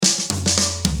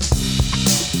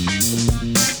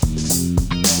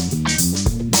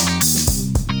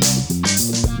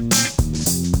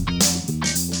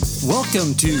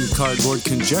Welcome to Cardboard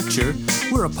Conjecture.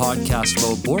 We're a podcast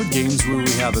about board games where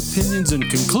we have opinions and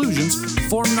conclusions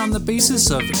formed on the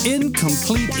basis of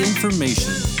incomplete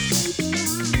information.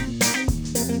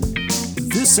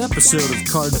 This episode of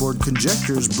Cardboard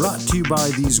Conjecture is brought to you by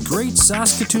these great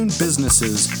Saskatoon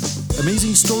businesses: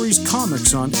 Amazing Stories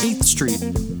Comics on 8th Street,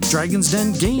 Dragon's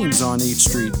Den Games on 8th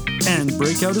Street, and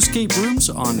Breakout Escape Rooms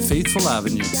on Faithful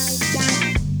Avenue.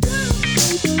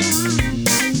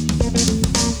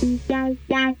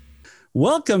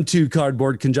 Welcome to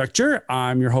Cardboard Conjecture.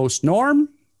 I'm your host, Norm.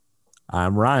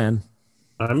 I'm Ryan.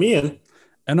 I'm Ian.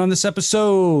 And on this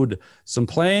episode, some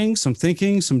playing, some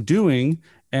thinking, some doing.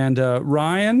 And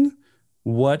Ryan,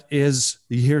 what is,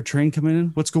 you hear a train coming in?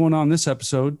 What's going on this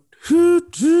episode?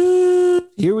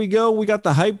 Here we go. We got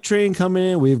the hype train coming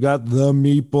in. We've got the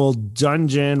Meeple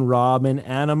Dungeon, Rob and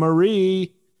Anna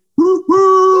Marie.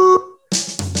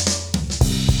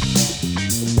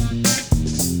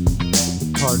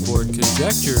 Cardboard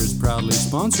Conjecture is proudly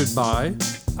sponsored by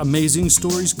Amazing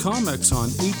Stories Comics on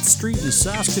 8th Street in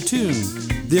Saskatoon.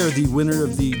 They are the winner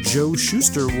of the Joe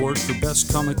Shuster Award for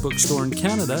Best Comic Book Store in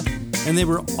Canada, and they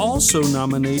were also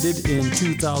nominated in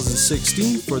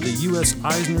 2016 for the U.S.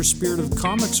 Eisner Spirit of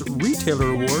Comics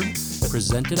Retailer Award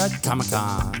presented at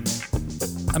Comic-Con.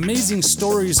 Amazing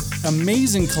Stories'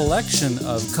 amazing collection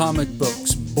of comic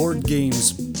books, board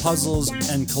games, puzzles,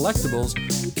 and collectibles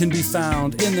can be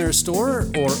found in their store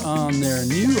or on their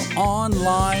new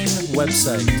online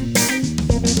website.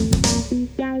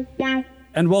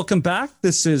 And welcome back.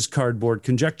 This is Cardboard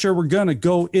Conjecture. We're going to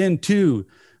go into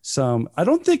some, I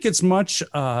don't think it's much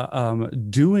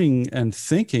doing and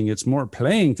thinking. It's more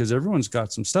playing because everyone's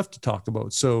got some stuff to talk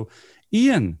about. So,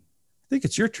 Ian, I think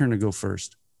it's your turn to go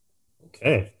first.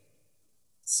 Okay.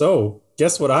 So,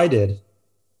 guess what I did?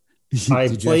 I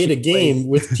played a game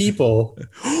with people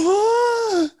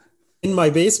in my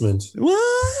basement.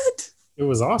 What? It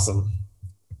was awesome.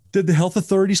 Did the health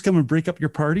authorities come and break up your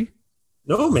party?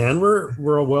 No, man, we're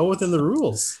well within the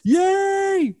rules.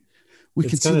 Yay! We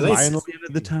can see the nice. light at the end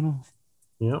of the tunnel.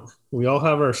 Yeah, we all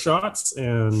have our shots,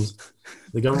 and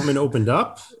the government opened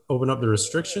up the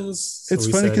restrictions. So It's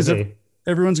funny because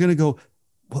everyone's going to go,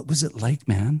 what was it like,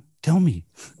 man? Tell me.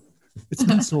 It's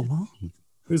been so long.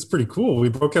 It was pretty cool. We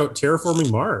broke out Terraforming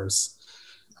Mars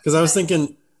because I was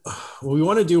thinking, well, we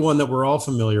want to do one that we're all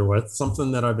familiar with,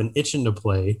 something that I've been itching to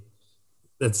play.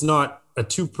 It's not a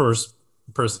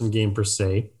two-person game per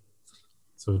se.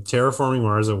 So Terraforming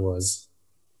Mars it was.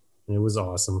 And it was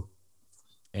awesome.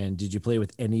 And did you play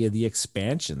with any of the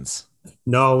expansions?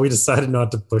 No, we decided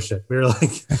not to push it. We were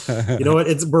like, you know what?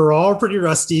 We're all pretty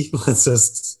rusty. Let's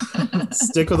just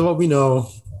stick with what we know.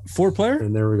 4-player?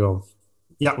 And there we go.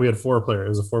 Yeah, we had 4-player. It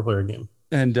was a 4-player game.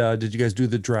 And did you guys do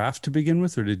the draft to begin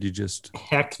with, or did you just?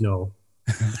 Heck no.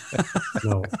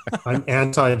 No, I'm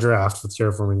anti-draft with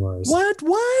Terraforming Mars.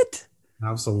 What?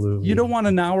 Absolutely. You don't want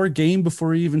an hour game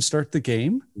before you even start the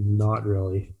game? Not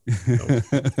really.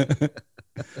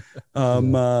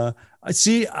 No. I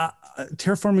see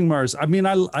Terraforming Mars. I mean,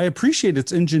 I appreciate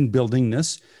its engine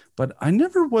buildingness, but I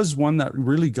never was one that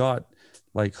really got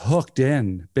like hooked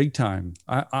in big time.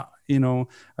 I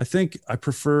think I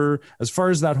prefer, as far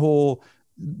as that whole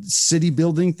city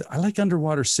building, I like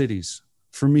underwater cities,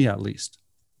 for me at least.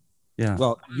 Yeah.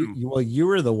 Well, you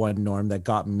were the one, Norm, that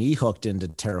got me hooked into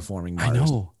Terraforming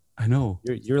Mars. I know.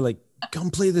 You're like, come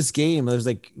play this game. It was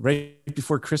like right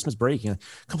before Christmas break. You're like,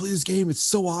 come play this game. It's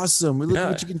so awesome. Look at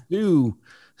what you can do.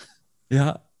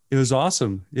 Yeah. It was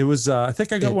awesome. It was. I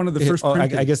think I got one of the first.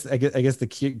 I guess the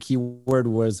key word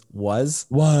was.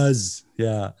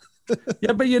 Yeah.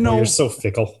 Yeah, but you're so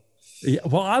fickle. Yeah.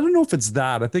 Well, I don't know if it's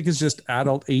that. I think it's just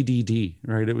adult ADD,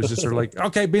 right? It was just sort of like,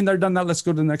 okay, been there, done that. Let's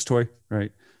go to the next toy,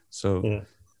 right? So, yeah.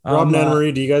 Rob and Anna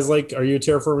Marie, do you guys are you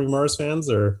Terraforming Mars fans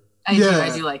or? I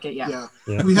do like it. Yeah.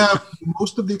 We have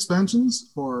most of the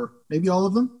expansions, or maybe all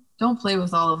of them. Don't play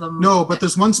with all of them. No, but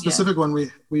there's one specific one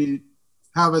we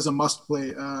have as a must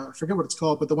play. I forget what it's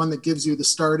called, but the one that gives you the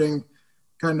starting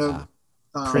kind of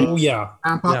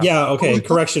amp up. Yeah, okay.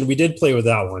 Correction. We did play with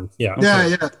that one. Yeah.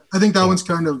 Okay. Yeah. I think that one's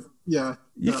kind of You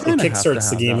it kickstarts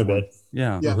the game a bit.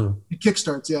 Yeah. Mm-hmm. It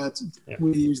kickstarts.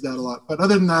 We use that a lot. But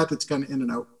other than that, it's kind of in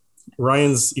and out.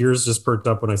 Ryan's ears just perked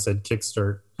up when I said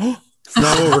kickstart. Not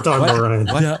what we're talking about, Ryan.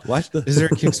 What? Is there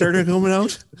a Kickstarter coming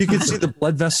out? You can see the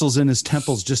blood vessels in his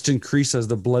temples just increase as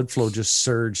the blood flow just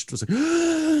surged. It was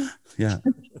like, yeah.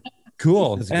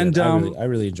 Cool. And I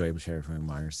really enjoyed Terraforming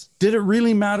Mars. Did it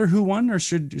really matter who won, or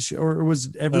was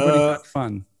everybody had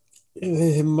fun?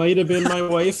 It might have been my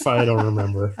wife. I don't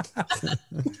remember.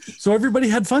 So everybody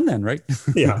had fun then, right?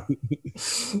 Yeah.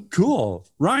 Cool.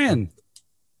 Ryan.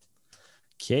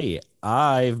 Okay.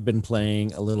 I've been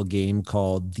playing a little game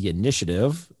called The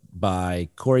Initiative by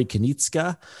Corey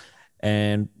Konieczka,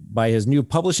 and by his new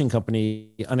publishing company,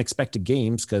 Unexpected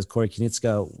Games, because Corey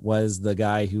Konieczka was the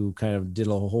guy who kind of did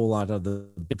a whole lot of the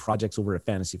big projects over at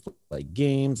Fantasy Flight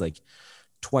Games, like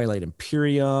Twilight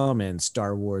Imperium and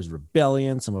Star Wars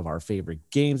Rebellion, some of our favorite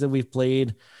games that we've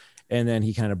played. And then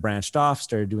he kind of branched off,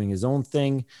 started doing his own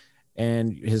thing.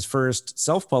 And his first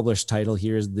self-published title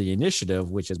here is The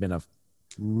Initiative, which has been a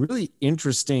really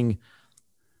interesting.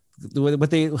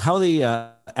 How they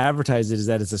advertise it is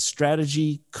that it's a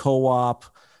strategy co-op,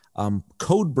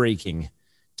 code breaking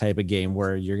type of game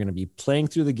where you're going to be playing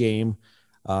through the game.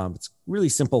 It's really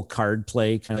simple card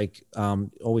play, kind of like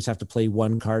always have to play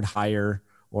one card higher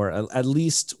or at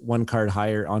least one card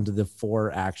higher onto the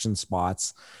 4 action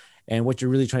spots. And what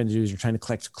you're really trying to do is you're trying to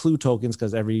collect clue tokens,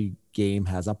 because every game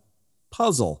has a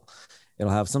puzzle.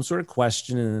 It'll have some sort of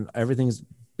question, and everything's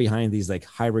behind these like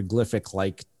hieroglyphic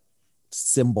like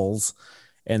symbols,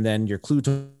 and then your clue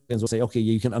tokens will say, okay,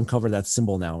 you can uncover that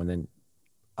symbol now, and then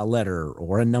a letter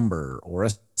or a number or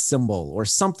a symbol or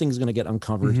something's going to get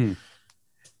uncovered. And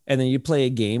then you play a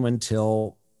game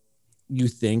until you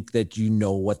think that you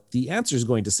know what the answer is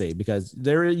going to say, because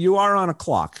there you are on a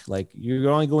clock. Like,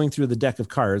 you're only going through the deck of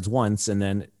cards once, and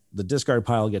then the discard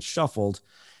pile gets shuffled,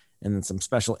 and then some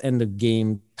special end of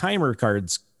game timer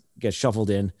cards get shuffled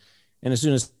in. And as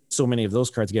soon as so many of those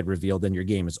cards get revealed, then your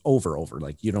game is over.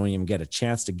 Like, you don't even get a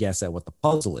chance to guess at what the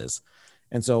puzzle is.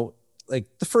 And so,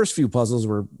 like, the first few puzzles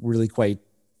were really quite,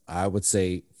 I would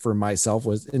say for myself,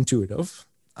 was intuitive.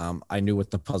 I knew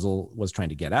what the puzzle was trying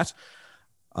to get at.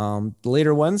 The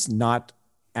later ones, not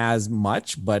as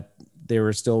much, but they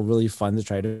were still really fun to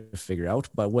try to figure out.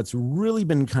 But what's really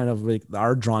been kind of like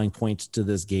our drawing point to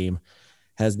this game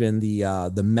has been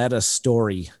the meta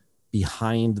story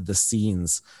behind the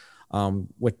scenes.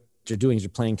 What you're doing is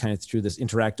you're playing kind of through this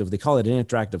interactive, they call it an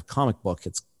interactive comic book.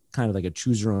 It's kind of like a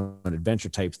choose your own adventure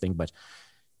type thing, but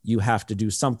you have to do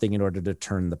something in order to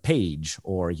turn the page,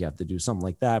 or you have to do something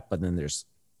like that. But then there's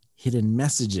hidden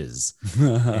messages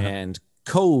and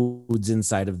codes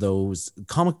inside of those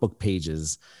comic book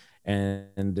pages. And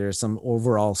there's some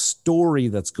overall story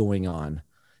that's going on.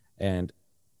 And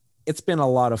it's been a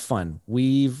lot of fun.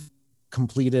 We've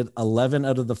completed 11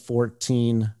 out of the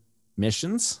 14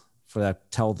 missions for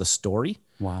that tell the story.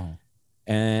 Wow.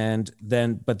 And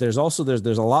then, but there's also,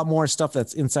 there's a lot more stuff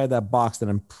that's inside that box that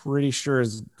I'm pretty sure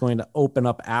is going to open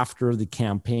up after the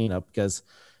campaign up, because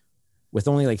with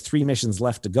only like 3 missions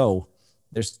left to go,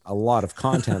 there's a lot of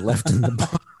content left in the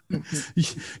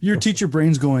box. Your teacher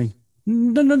brain's going,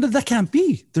 no, that can't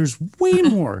be. There's way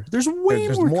more. There's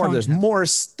more. There's more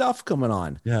stuff coming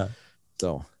on. Yeah.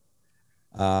 So,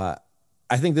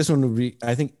 I think this one would be,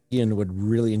 I think Ian would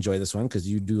really enjoy this one, because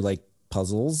you do like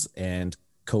puzzles and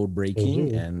code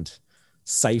breaking and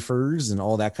ciphers and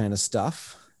all that kind of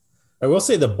stuff. I will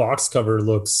say the box cover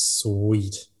looks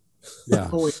sweet. Yeah.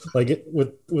 Like it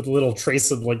with little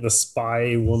trace of like the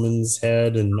spy woman's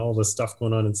head and all the stuff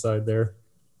going on inside there.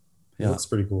 It looks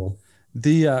pretty cool.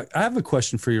 I have a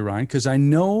question for you, Ryan, because I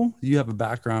know you have a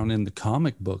background in the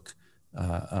comic book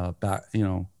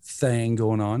thing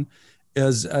going on.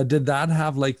 Did that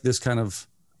have like this kind of,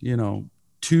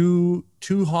 two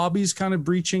hobbies kind of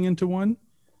breaching into one?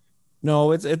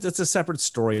 No, it's a separate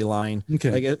storyline.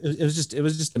 Okay. Like it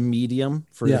was just a medium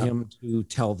for him to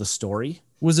tell the story.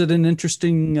 Was it an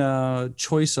interesting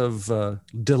choice of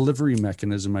delivery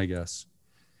mechanism, I guess?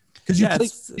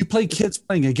 Because you play kids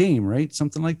playing a game, right?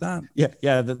 Something like that.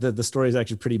 Yeah. The story is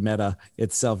actually pretty meta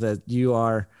itself. That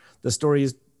the story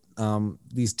is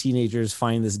these teenagers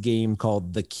find this game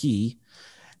called The Key,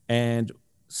 and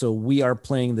so we are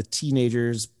playing the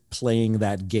teenagers playing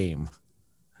that game.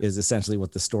 Is essentially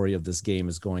what the story of this game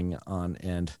is going on.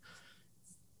 And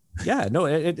yeah, no,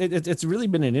 it's really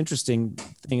been an interesting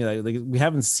thing. Like, we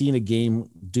haven't seen a game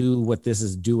do what this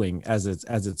is doing as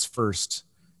its first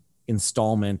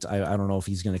installment. I don't know if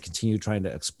he's going to continue trying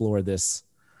to explore this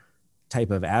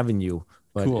type of avenue,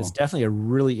 but It's definitely a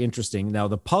really interesting. Now,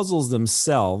 the puzzles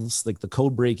themselves, like the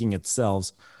code breaking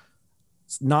itself,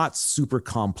 it's not super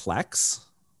complex.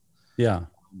 Yeah.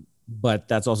 But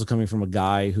that's also coming from a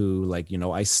guy who,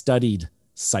 I studied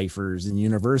ciphers in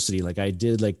university. Like, I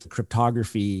did like the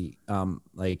cryptography,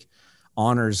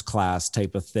 honors class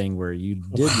type of thing where you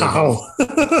did. Wow.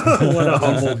 What a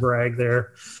humble brag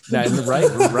there. Yeah,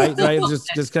 right.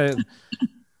 Just kind of.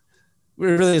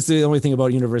 Really, it's the only thing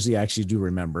about university I actually do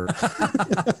remember.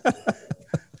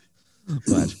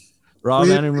 But Rob,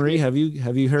 Anna Marie, have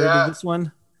you heard of this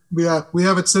one? We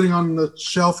have it sitting on the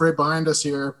shelf right behind us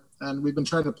here, and we've been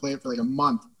trying to play it for like a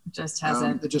month. It just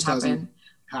hasn't happened.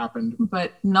 happened.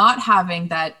 But not having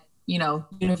that,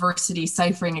 university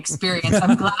ciphering experience,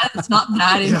 I'm glad it's not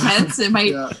that intense. It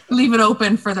might leave it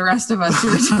open for the rest of us who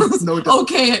are just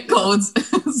okay at codes.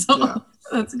 So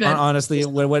that's good. Honestly,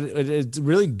 what it's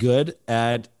really good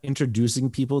at introducing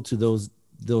people to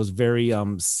those very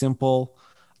simple,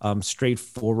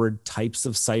 straightforward types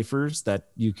of ciphers that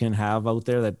you can have out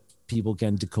there that people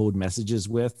can decode messages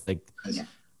with,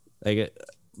 like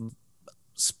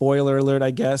spoiler alert, I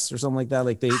guess, or something like that.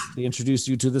 Like they introduce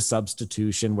you to the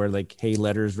substitution where like, hey,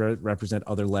 letters represent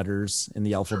other letters in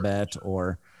the alphabet,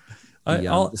 or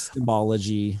the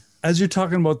symbology. As you're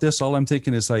talking about this, all I'm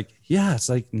thinking is like, it's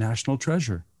like National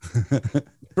Treasure.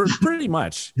 Pretty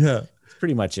much. Yeah.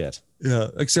 Pretty much it. Yeah.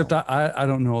 Except I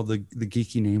don't know the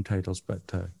geeky name titles, but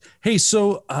hey,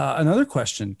 so another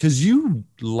question, because you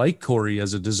like Corey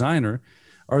as a designer,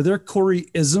 are there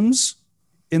Corey-isms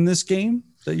in this game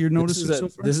that you're noticing so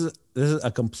far? This is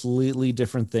a completely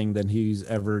different thing than he's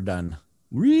ever done.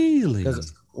 Really?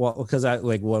 Because I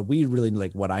like what we really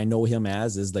like. What I know him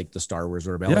as is like the Star Wars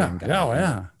Rebellion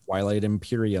guy, Twilight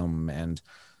Imperium, and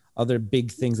other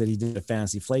big things that he did at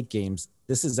Fantasy Flight Games.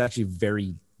 This is actually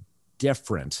very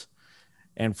different.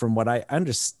 And from what I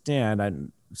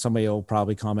understand, somebody will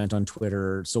probably comment on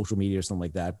Twitter, social media, or something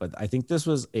like that. But I think this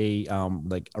was a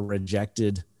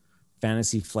rejected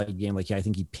Fantasy Flight game. Like, I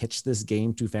think he pitched this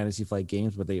game to Fantasy Flight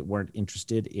Games, but they weren't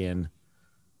interested in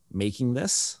making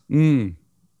this. And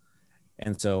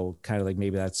so kind of like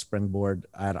maybe that springboard,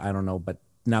 I don't know, but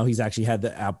now he's actually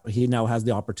he now has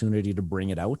the opportunity to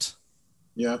bring it out.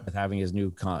 Yeah. With having his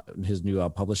new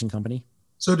publishing company.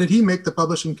 So did he make the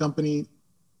publishing company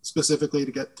specifically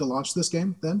to launch this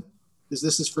game then? Is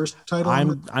this his first title?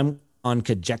 I'm on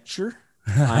conjecture.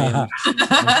 I'm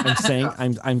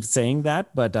saying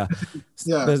that, but but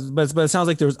it sounds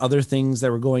like there was other things that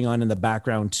were going on in the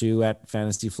background too at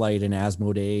Fantasy Flight and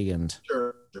Asmodee and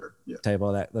type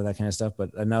all that kind of stuff.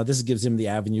 But now this gives him the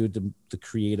avenue to the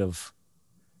creative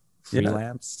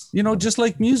freelance. Just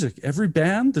like music, every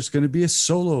band there's going to be a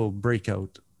solo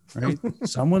breakout, right?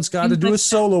 Someone's got to do a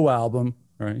solo album,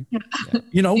 right?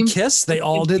 Kiss, they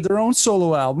all did their own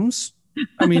solo albums.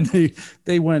 I mean,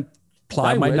 they went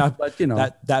plywood, might not, but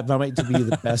that might be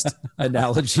the best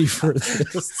analogy for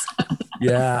this.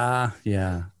 Yeah.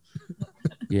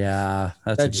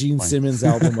 That's that Gene Simmons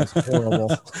album was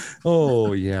horrible.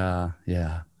 Oh yeah.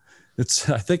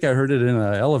 I think I heard it in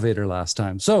an elevator last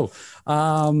time. So,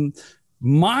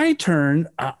 my turn.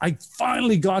 I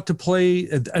finally got to play,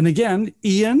 and again,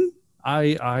 Ian,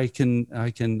 I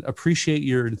can appreciate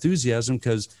your enthusiasm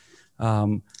because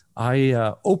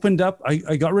I opened up.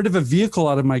 I got rid of a vehicle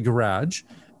out of my garage,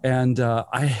 and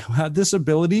I had this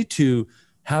ability to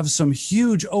have some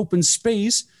huge open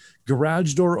space,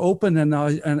 garage door open,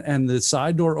 and the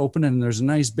side door open, and there's a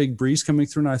nice big breeze coming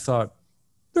through. And I thought,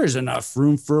 there's enough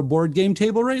room for a board game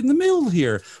table right in the middle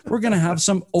here. We're going to have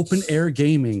some open air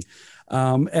gaming.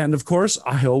 And of course,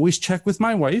 I always check with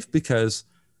my wife because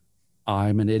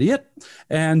I'm an idiot.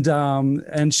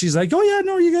 And she's like, oh yeah,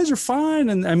 no, you guys are fine.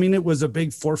 And I mean, it was a big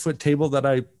 4-foot table that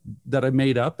I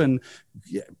made up, and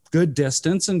good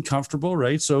distance and comfortable.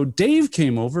 Right. So Dave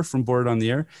came over from Board on the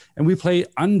Air, and we play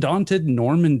Undaunted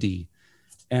Normandy.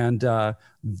 And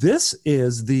this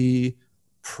is the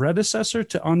predecessor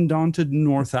to Undaunted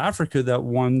North Africa that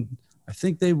won, I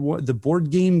think they won the Board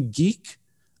Game Geek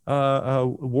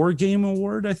War Game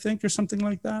Award, I think, or something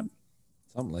like that.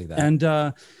 Something like that. And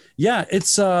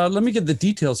it's let me get the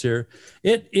details here.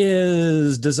 It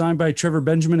is designed by Trevor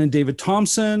Benjamin and David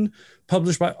Thompson,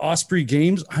 published by Osprey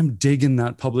Games. I'm digging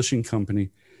that publishing company.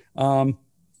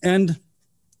 And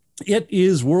it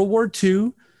is World War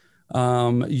II.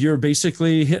 You're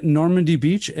basically hitting Normandy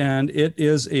Beach, and it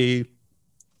is a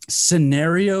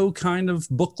scenario kind of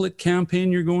booklet campaign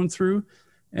you're going through.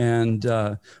 And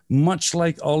much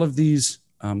like all of these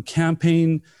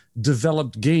campaign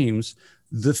developed games,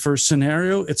 the first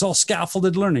scenario, it's all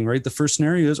scaffolded learning, right? The first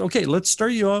scenario is, okay, let's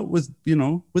start you out with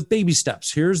baby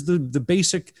steps. Here's the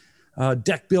basic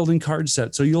deck building card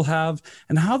set. So you'll have,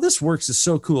 and how this works is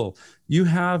so cool. You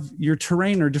have your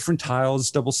terrain or different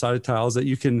tiles, double-sided tiles that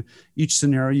you can, each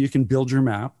scenario, you can build your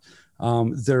map.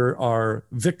 There are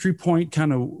victory point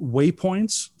kind of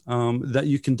waypoints that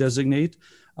you can designate.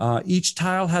 Each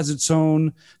tile has its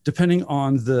own, depending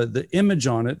on the image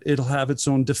on it, it'll have its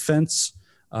own defense,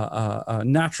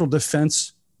 natural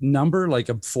defense number. Like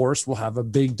a forest will have a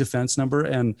big defense number,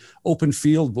 and open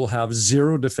field will have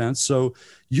 0 defense. So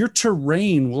your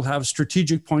terrain will have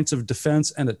strategic points of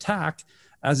defense and attack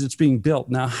as it's being built.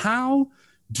 Now, how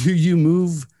do you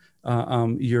move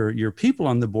your people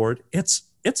on the board? It's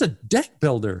a deck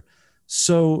builder.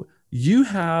 So you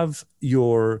have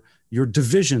your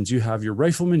divisions, you have your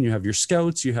riflemen, you have your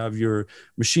scouts, you have your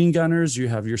machine gunners, you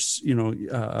have your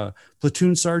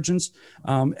platoon sergeants,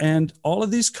 and all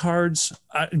of these cards.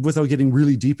 Without getting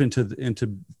really deep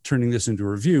into turning this into a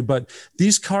review, but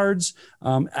these cards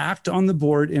act on the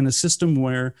board in a system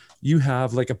where you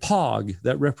have like a POG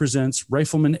that represents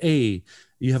Rifleman A.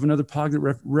 You have another POG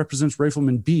that represents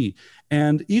Rifleman B,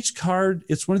 and each card,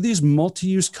 it's one of these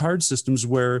multi-use card systems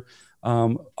where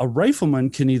a rifleman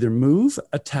can either move,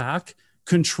 attack,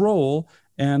 control,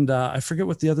 and I forget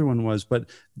what the other one was, but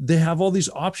they have all these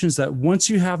options that once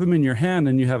you have them in your hand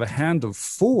and you have a hand of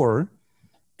 4,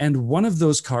 and one of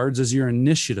those cards is your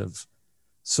initiative.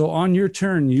 So on your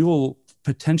turn, you will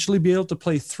potentially be able to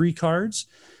play 3 cards.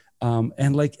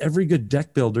 And like every good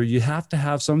deck builder, you have to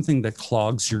have something that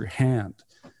clogs your hand.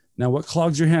 Now, what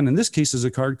clogs your hand in this case is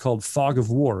a card called Fog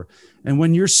of War. And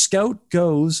when your scout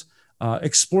goes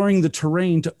exploring the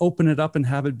terrain to open it up and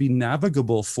have it be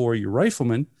navigable for your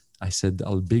rifleman. I said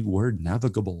a big word,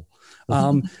 navigable.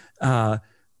 When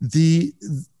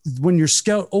your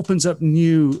scout opens up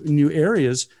new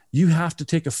areas, you have to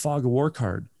take a Fog of War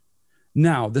card.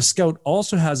 Now, the scout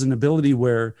also has an ability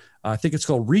where I think it's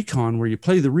called Recon, where you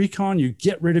play the Recon, you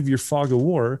get rid of your Fog of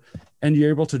War, and you're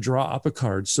able to draw up a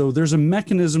card. So there's a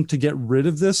mechanism to get rid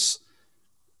of this,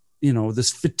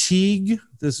 this fatigue,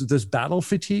 this battle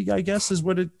fatigue, I guess, is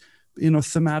what it,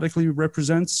 thematically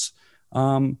represents.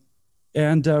 We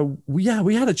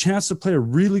had a chance to play a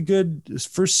really good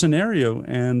first scenario,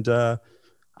 and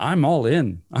I'm all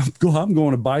in. I'm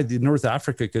going to buy the North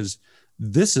Africa because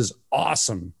this is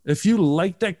awesome. If you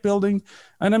like deck building,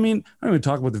 and I mean, I'm going to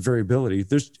talk about the variability.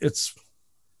 There's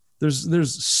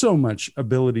so much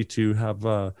ability to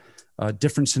have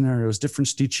different scenarios, different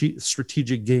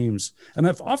strategic games. And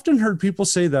I've often heard people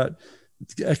say that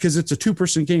because it's a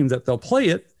 2-person game that they'll play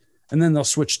it and then they'll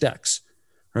switch decks,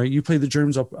 right? You play the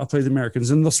Germans, I'll play the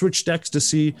Americans, and they'll switch decks to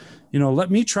see,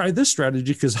 let me try this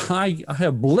strategy because I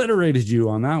obliterated you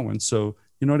on that one. So,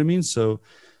 you know what I mean? So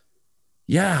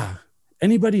yeah.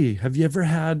 Anybody, have you ever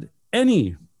had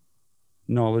any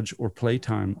knowledge or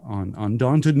playtime on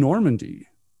Undaunted Normandy?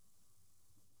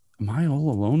 Am I all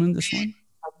alone in this one?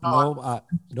 No,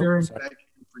 nope,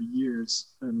 for years,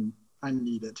 and I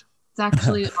need it. It's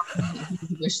actually on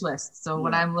the wish list. So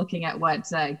when I'm looking at what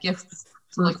gifts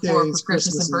to look for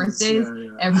Christmas and birthdays,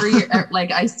 every year,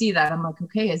 like I see that, I'm like,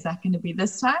 okay, is that going to be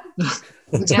this time? It's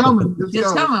coming.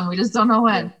 It's coming. We just don't know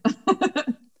when.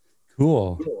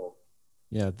 Cool.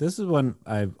 Yeah, this is one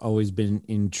I've always been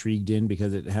intrigued in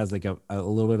because it has like a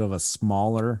little bit of a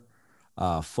smaller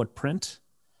footprint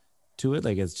to it.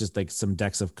 Like it's just like some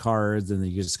decks of cards, and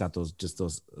then you just got those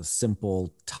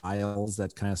simple tiles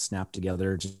that kind of snap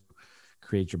together to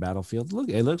create your battlefield. Look,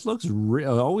 it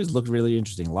always looked really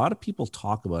interesting. A lot of people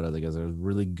talk about it because it's a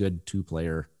really good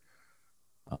 2-player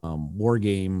war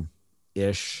game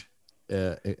ish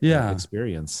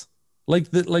experience. I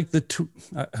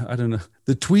don't know,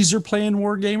 the tweezer playing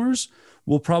war gamers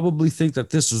will probably think that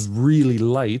this is really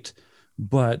light,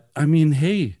 but I mean,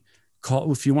 hey,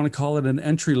 if you want to call it an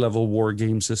entry-level war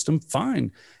game system,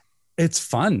 fine. It's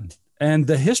fun. And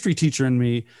the history teacher in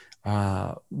me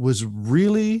was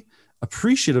really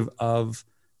appreciative of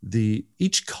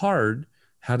each card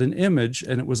had an image,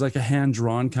 and it was like a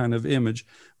hand-drawn kind of image,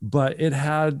 but it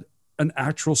had an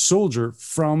actual soldier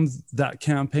from that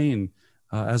campaign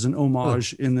as an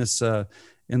homage in this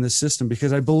system,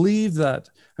 because I believe that,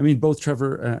 I mean, both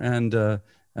Trevor and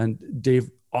Dave,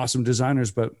 awesome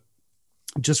designers, but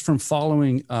just from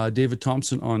following David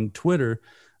Thompson on Twitter,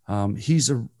 he's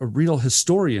a real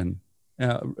historian,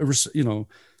 when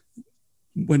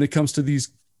it comes to these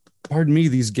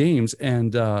games,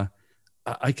 and I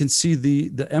can see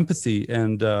the empathy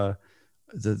and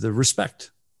the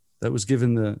respect that was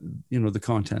given the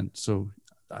content. So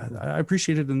I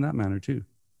appreciate it in that manner too.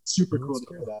 Super cool to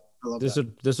hear that. I love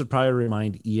that. This would probably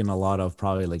remind Ian a lot of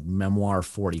probably like Memoir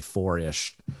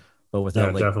 44-ish, but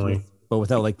without definitely. But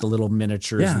without like the little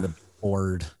miniatures and the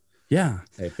board. Yeah.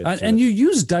 And you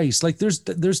use dice. Like there's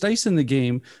dice in the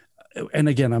game. And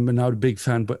again, I'm not a big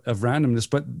fan of randomness,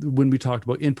 but when we talked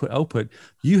about input output,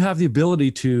 you have the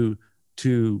ability to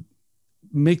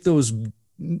make those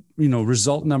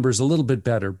result numbers a little bit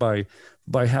better by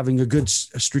having a good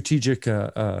strategic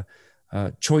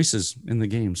choices in the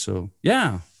game. So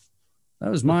yeah, that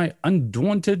was my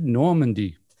Undaunted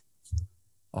Normandy.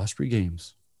 Osprey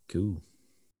Games. Cool.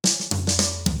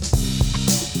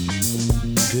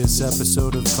 This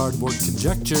episode of Cardboard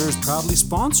Conjecture is proudly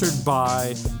sponsored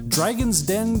by Dragon's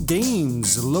Den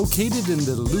Games, located in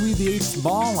the Louis VIII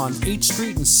Mall on 8th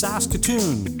Street in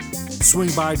Saskatoon.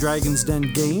 Swing by Dragon's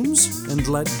Den Games and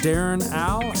let Darren,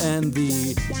 Al, and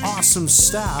the awesome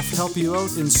staff help you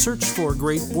out in search for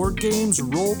great board games,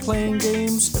 role-playing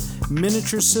games,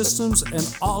 miniature systems,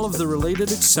 and all of the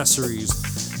related accessories.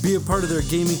 Be a part of their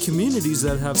gaming communities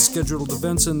that have scheduled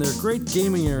events in their great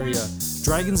gaming area.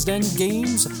 Dragon's Den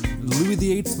Games, Louis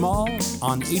VIII Mall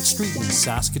on 8th Street in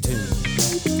Saskatoon.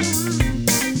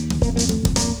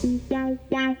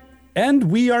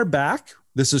 And we are back.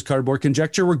 This is Cardboard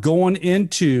Conjecture. We're going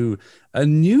into a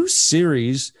new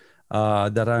series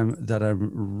that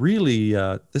I'm really.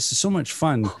 This is so much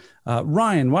fun.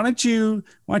 Ryan, why don't you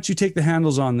take the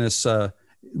handles on this,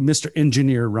 Mr.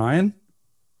 Engineer Ryan?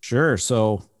 Sure.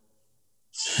 So.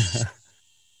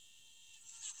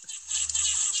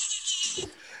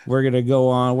 We're gonna go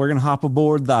on. We're gonna hop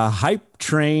aboard the hype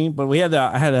train, but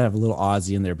I had to have a little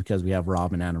Aussie in there because we have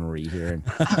Rob and Anna Marie here.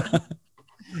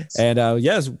 And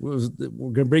yes, we're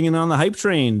gonna bring in on the hype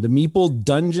train, the Meeple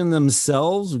Dungeon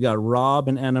themselves. We got Rob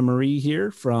and Anna Marie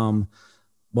here from,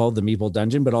 well, the Meeple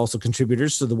Dungeon, but also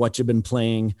contributors to the What You've Been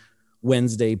Playing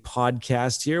Wednesday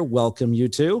podcast here. Welcome, you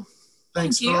two.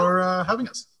 Thanks for having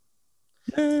us.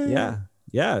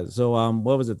 Yeah. So,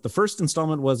 what was it? The first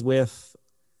installment was with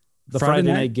the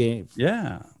Friday Night Game.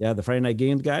 Yeah, the Friday Night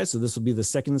Games guys. So this will be the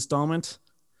second installment.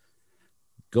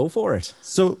 Go for it.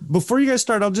 So before you guys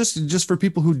start, I'll just for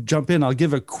people who jump in, I'll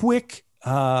give a quick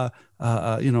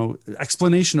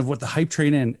explanation of what the hype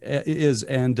train is,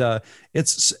 and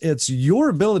it's your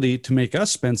ability to make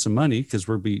us spend some money because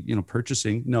we'll be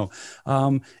purchasing.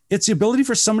 It's the ability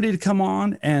for somebody to come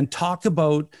on and talk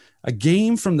about a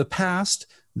game from the past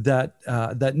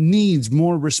that needs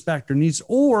more respect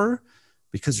or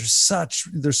because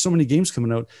there's so many games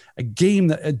coming out, a game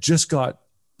that just got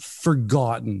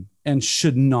forgotten and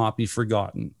should not be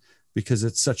forgotten because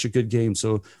it's such a good game.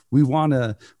 So we want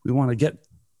to get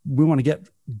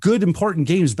good, important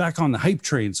games back on the hype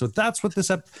train. So that's what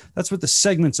the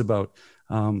segment's about.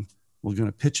 We're going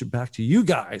to pitch it back to you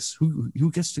guys.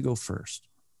 Who gets to go first?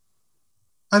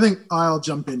 I think I'll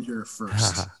jump in here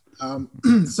first.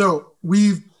 So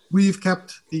we've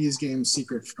kept these games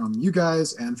secret from you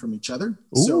guys and from each other.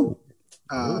 Ooh. So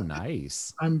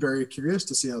nice. I'm very curious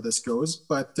to see how this goes.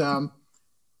 But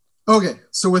okay,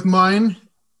 so with mine,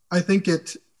 I think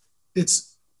it's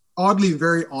oddly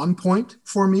very on point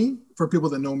for me, for people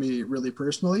that know me really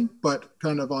personally, but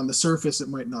kind of on the surface, it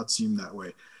might not seem that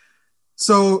way.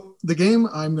 So the game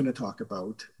I'm going to talk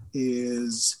about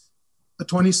is a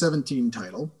 2017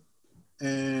 title,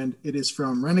 and it is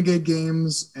from Renegade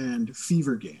Games and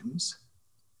Fever Games.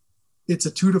 It's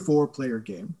a 2 to 4 player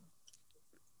game.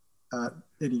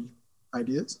 Any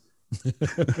ideas?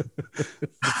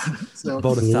 So,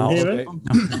 about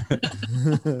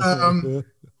 1,000.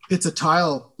 It's a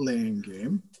tile laying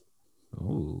game.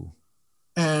 Oh.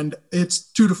 And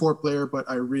it's 2 to 4 player, but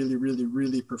I really, really,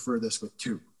 really prefer this with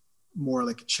 2. More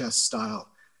like a chess style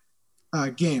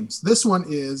games. This one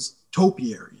is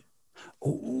Topiary.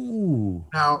 Oh.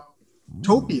 Now,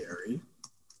 Topiary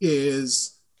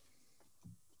is,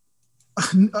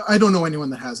 I don't know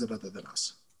anyone that has it other than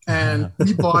us. And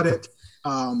we bought it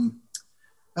at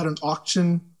an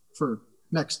auction for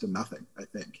next to nothing, I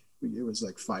think. It was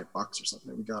like $5 or something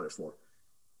that we got it for.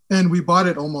 And we bought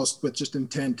it almost with just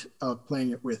intent of playing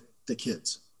it with the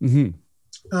kids.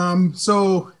 Mm-hmm.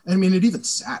 So, I mean, it even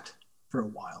sat for a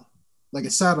while. Like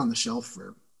it sat on the shelf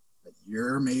for a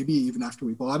year, maybe, even after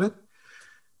we bought it.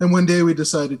 And one day we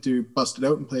decided to bust it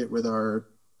out and play it with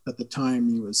at the time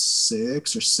he was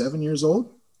 6 or 7 years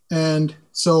old. And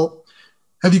so,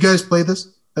 have you guys played this?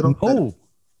 No. I'm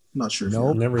not sure.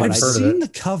 No, never I've heard of seen it. the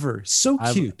cover. So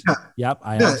cute. Yep.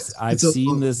 I've it's a-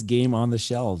 seen this game on the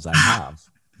shelves. I have.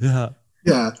 Yeah.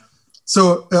 Yeah.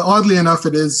 So oddly enough,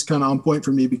 it is kind of on point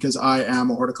for me because I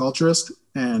am a horticulturist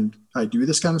and I do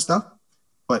this kind of stuff,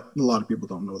 but a lot of people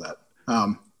don't know that.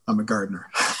 I'm a gardener.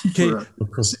 Okay.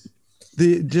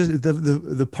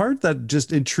 The part that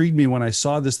just intrigued me when I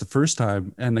saw this the first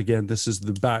time, and again, this is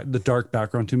the dark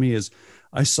background to me, is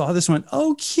I saw this and went,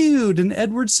 oh, cute, an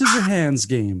Edward Scissorhands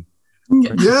game.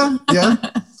 Yeah.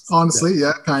 Honestly,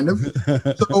 yeah, kind of.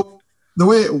 So the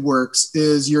way it works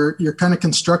is you're kind of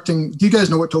constructing. Do you guys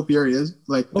know what topiary is?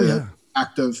 Like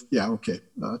act of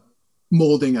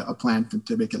molding a plant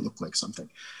to make it look like something.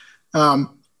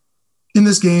 In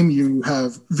this game, you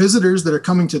have visitors that are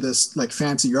coming to this like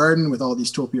fancy garden with all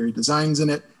these topiary designs in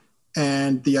it.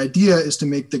 And the idea is to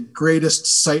make the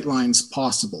greatest sight lines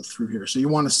possible through here. So you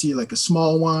want to see like a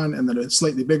small one and then a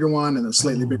slightly bigger one and a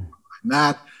slightly bigger one and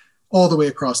that all the way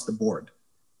across the board.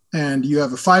 And you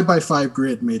have a 5x5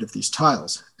 grid made of these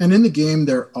tiles. And in the game,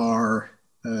 there are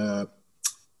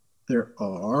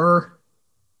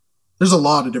There's a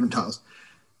lot of different tiles.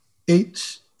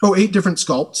 8 different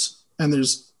sculpts, and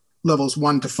there's levels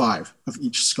 1 to 5 of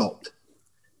each sculpt.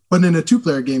 But in a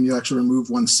 2-player game, you actually remove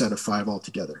one set of 5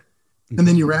 altogether. And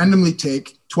then you randomly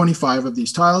take 25 of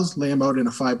these tiles, lay them out in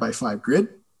a 5x5 grid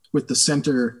with the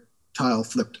center tile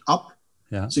flipped up.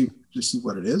 Yeah. So you just see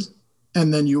what it is.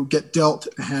 And then you get dealt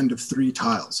a hand of 3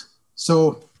 tiles.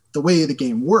 So the way the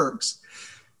game works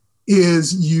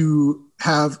is you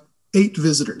have 8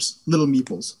 visitors, little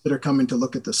meeples, that are coming to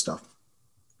look at this stuff.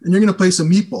 And you're going to place a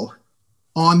meeple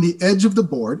on the edge of the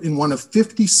board in one of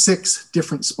 56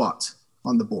 different spots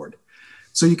on the board.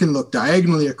 So you can look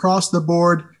diagonally across the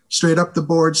board, straight up the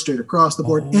board, straight across the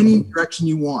board, any direction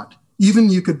you want. Even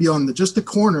you could be on just the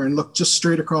corner and look just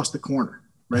straight across the corner,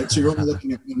 right? So you're only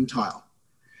looking at one tile.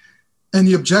 And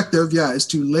the objective, is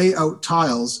to lay out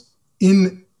tiles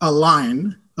in a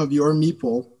line of your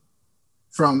meeple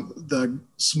from the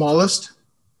smallest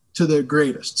to the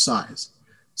greatest size.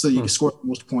 So you can score the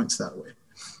most points that way.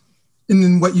 And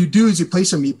then what you do is you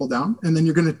place a meeple down, and then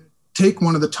you're going to take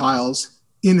one of the tiles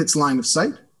in its line of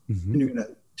sight, and you're going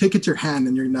to take it to your hand,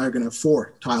 and you're now going to have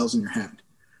 4 tiles in your hand.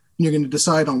 And you're going to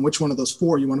decide on which one of those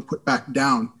 4 you want to put back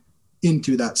down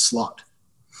into that slot.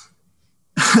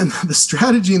 And the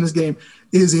strategy in this game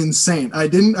is insane. I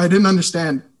didn't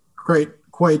understand quite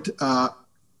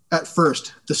at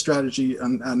first the strategy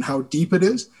and how deep it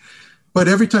is. But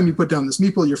every time you put down this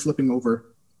meeple, you're flipping over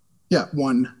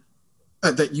one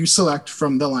that you select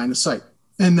from the line of sight.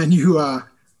 And then you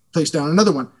place down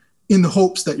another one in the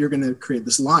hopes that you're going to create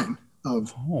this line of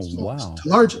smallest to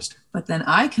largest. But then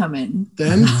I come in.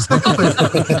 Then second place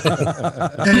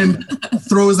and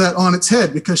throws that on its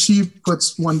head because she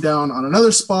puts one down on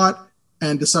another spot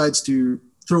and decides to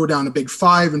throw down a big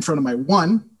 5 in front of my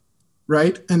 1,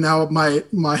 right? And now my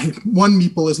one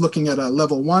meeple is looking at a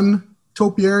level 1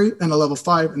 topiary and a level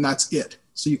 5, and that's it.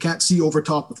 So you can't see over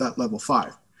top of that level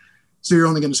 5. So you're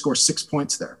only going to score 6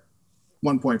 points there.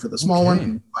 1 point for the small one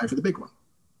and 5 for the big one.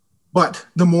 But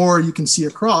the more you can see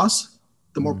across,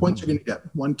 the more points you're going to get.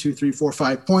 1, 2, 3, 4,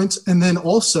 5 points. And then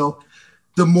also,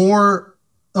 the more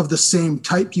of the same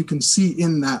type you can see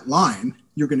in that line,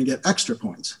 you're going to get extra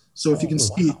points. So if you can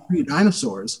see 3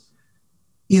 dinosaurs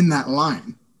in that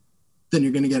line, then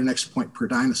you're going to get an extra point per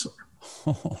dinosaur.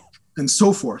 And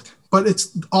so forth. But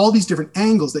it's all these different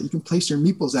angles that you can place your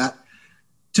meeples at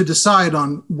to decide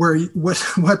on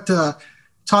what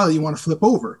tile you want to flip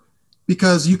over.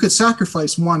 Because you could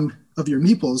sacrifice one of your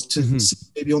meeples to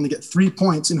maybe only get 3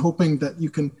 points in hoping that you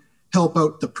can help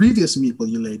out the previous meeple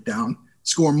you laid down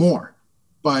score more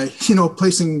by,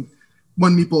 placing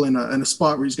one meeple in a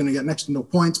spot where he's going to get next to no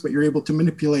points, but you're able to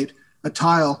manipulate a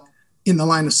tile in the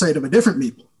line of sight of a different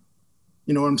meeple.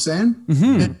 You know what I'm saying?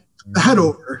 And head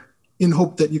over in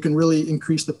hope that you can really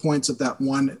increase the points of that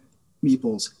one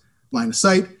meeple's line of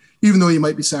sight, even though you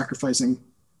might be sacrificing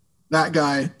that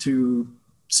guy to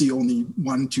see only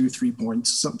 1, 2, 3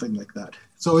 points, something like that.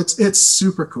 So it's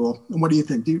super cool. And what do you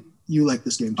think? Do you like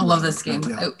this game too? I love this game.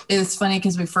 Yeah. It's funny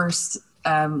because we first,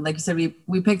 like you said,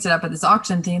 we picked it up at this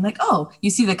auction thing. Like, you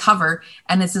see the cover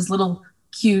and it's this little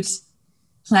cute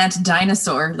plant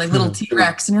dinosaur, like little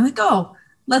T-Rex, and you're like,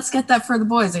 let's get that for the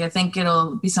boys. Like, I think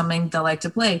it'll be something they'll like to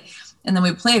play. And then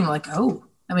we played and we're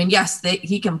like, yes,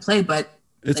 he can play, but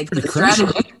it's like pretty the crunchy.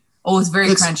 strategy. It's very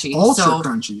crunchy. Ultra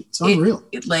crunchy. It's unreal.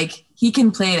 Like he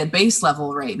can play at a base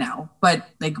level right now, but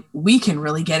like we can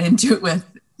really get into it with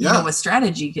with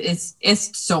strategy.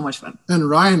 It's so much fun. And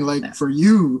Ryan, for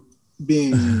you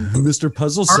being Mr.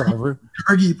 Puzzle Solver,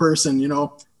 Targi person,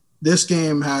 this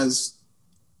game has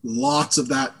lots of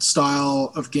that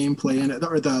style of gameplay in it,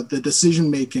 or the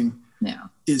decision making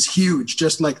is huge,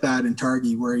 just like that in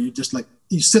Targi, where you just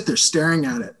you sit there staring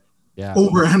at it.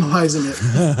 Overanalyzing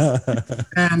it.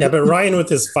 And but Ryan with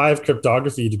his 5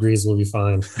 cryptography degrees will be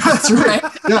fine. That's right.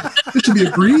 Yeah, it should be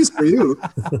a breeze for you.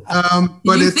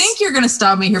 But you think you're going to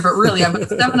stop me here, but really, I've got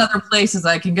 7 other places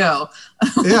I can go.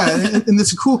 And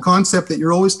it's a cool concept that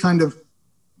you're always kind of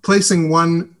placing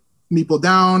one meeple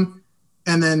down,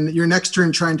 and then your next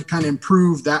turn trying to kind of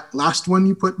improve that last one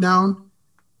you put down.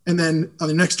 And then on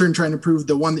the next turn, trying to improve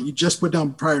the one that you just put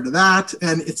down prior to that.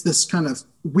 And it's this kind of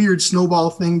weird snowball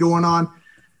thing going on.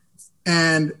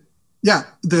 And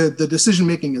the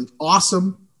decision-making is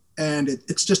awesome. And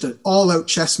it's just an all-out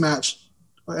chess match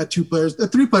at 2 players.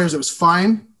 At 3 players, it was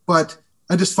fine. But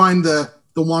I just find the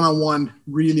one-on-one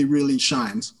really, really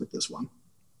shines with this one.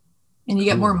 And you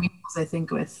get more meeples, I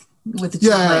think, with the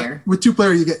 2-player. With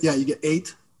 2-player, you get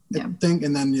 8, I think.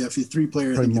 And then if you're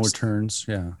 3-player, probably more turns.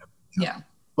 Yeah.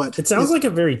 But it sounds like a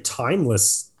very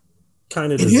timeless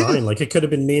kind of design. Like it could have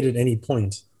been made at any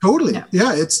point. Totally.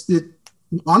 Yeah.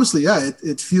 honestly, yeah,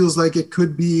 it feels like it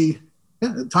could be.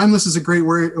 Yeah, timeless is a great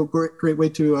word, a great way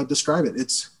to describe it.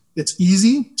 It's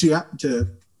easy to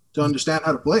understand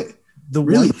how to play. The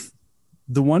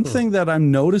one thing that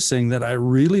I'm noticing that I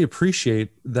really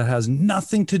appreciate that has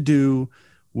nothing to do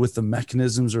with the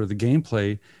mechanisms or the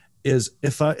gameplay is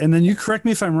and then you correct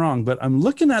me if I'm wrong, but I'm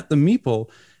looking at the meeple.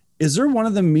 Is there one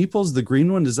of the meeples, the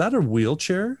green one, is that a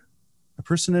wheelchair? A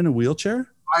person in a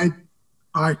wheelchair? I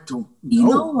don't know. You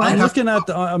know what? I'm looking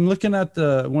at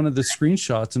the one of the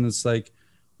screenshots and it's like,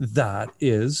 that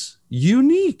is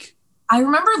unique. I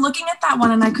remember looking at that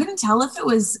one and I couldn't tell if it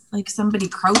was like somebody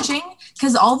crouching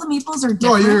because all the meeples are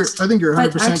different. No, I think you're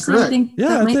 100% correct.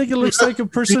 I think it looks like a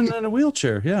person in a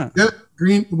wheelchair. Yeah. Yeah.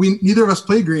 Green. Neither of us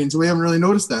play green, so we haven't really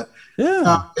noticed that.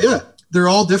 Yeah. They're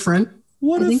all different.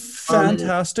 What a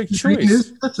fantastic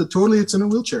choice. It's in a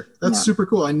wheelchair. That's super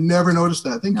cool. I never noticed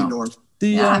that. Thank you, Norm.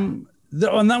 And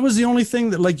that was the only thing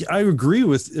that, like, I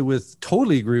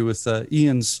totally agree with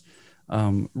Ian's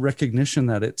recognition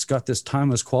that it's got this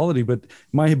timeless quality, but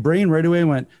my brain right away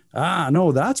went,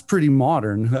 no, that's pretty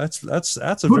modern. That's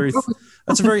a very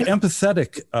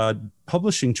empathetic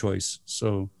publishing choice.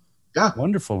 So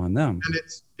wonderful on them. And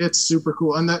it's super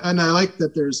cool. And I like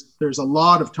that there's a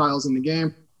lot of tiles in the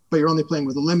game, but you're only playing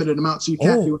with a limited amount, so you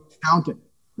can't do counting,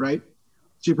 right?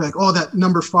 So you'd be like, that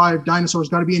number 5 dinosaur's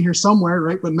got to be in here somewhere,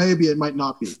 right? But maybe it might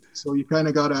not be. So you kind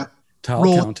of got to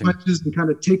roll punches and kind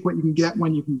of take what you can get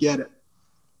when you can get it,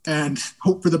 and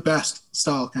hope for the best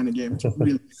style kind of game. It's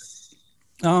really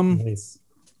nice.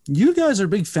 You guys are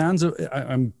big fans of.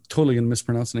 I'm totally gonna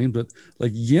mispronounce the name, but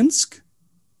like Yinsk.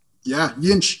 Yeah,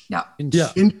 Yinch. Yeah.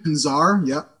 Yinch and Czar.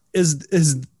 Yeah.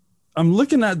 Is I'm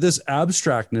looking at this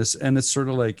abstractness, and it's sort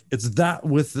of like it's that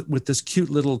with this cute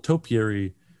little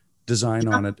topiary design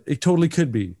on it. It totally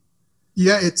could be.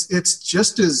 Yeah, it's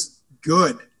just as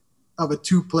good of a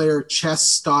 2-player chess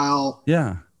style.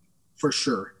 Yeah. For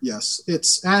sure. Yes.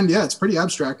 It's pretty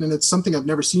abstract, and it's something I've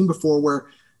never seen before where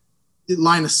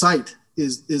line of sight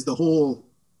is the whole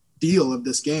deal of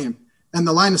this game. And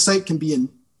the line of sight can be in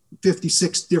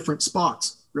 56 different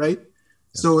spots, right?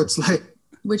 So it's like,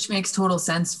 which makes total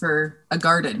sense for a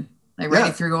garden. Like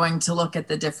if you're going to look at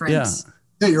the different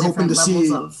you're hoping to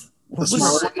see a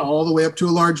small one all the way up to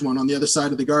a large one on the other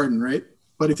side of the garden, right?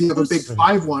 But if you have a big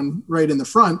 5 one right in the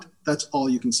front, that's all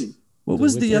you can see. What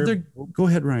was the other? Go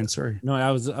ahead, Ryan. Sorry. No,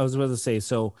 I was about to say.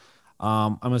 So,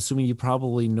 I'm assuming you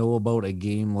probably know about a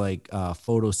game like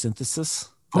photosynthesis.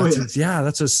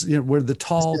 That's where the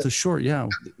tall to short. Yeah.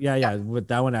 But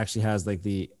that one actually has like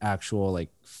the actual like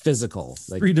physical,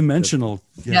 like 3-dimensional.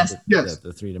 Yes. The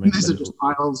 3-dimensional. These are just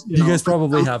tiles. You guys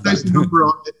probably have that. Number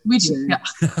on it.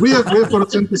 We have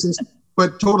photosynthesis,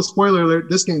 but total spoiler alert: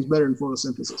 this game's better than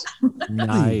photosynthesis.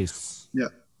 Nice. Yeah.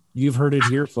 You've heard it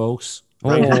here, folks.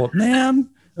 Oh man.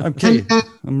 Okay.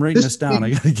 I'm writing this down.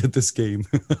 I gotta get this game.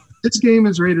 This game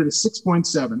is rated a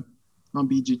 6.7 on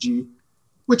BGG,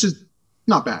 which is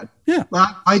not bad. Yeah.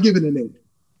 I give it an 8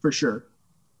 for sure.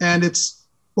 And it's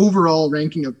overall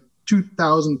ranking of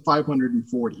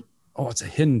 2,540. Oh, it's a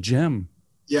hidden gem.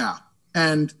 Yeah.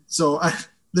 And so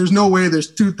there's no way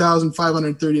there's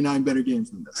 2,539 better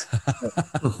games than this.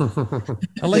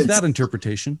 I like that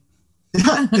interpretation.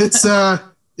 Yeah,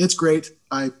 it's great.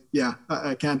 I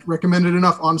can't recommend it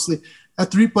enough, honestly. A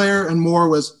 3-player and more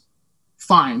was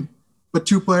fine, but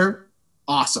 2-player,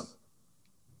 awesome.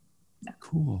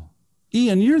 Cool.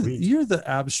 Ian, you're the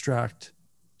abstract.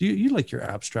 You like your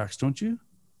abstracts, don't you?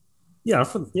 Yeah,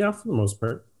 for the most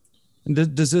part.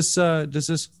 And does this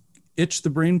itch the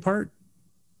brain part?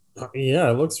 Yeah,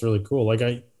 it looks really cool.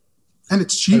 And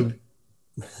it's cheap.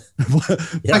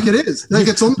 Like it is. Like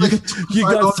it's only like you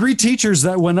got 3 teachers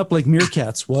that went up like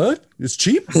meerkats. What? It's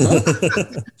cheap?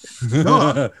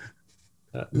 Huh?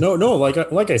 No.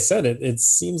 Like I said, it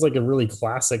seems like a really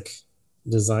classic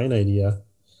design idea.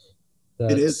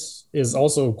 That it is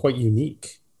also quite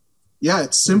unique. Yeah,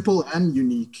 it's simple and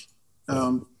unique,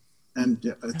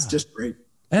 it's just great.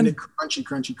 And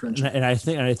crunchy. And I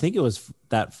think it was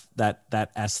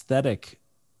that aesthetic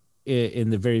in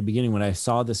the very beginning when I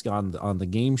saw this on the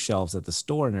game shelves at the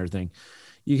store and everything.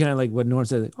 You kind of like what Norm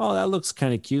said. Oh, that looks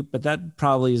kind of cute, but that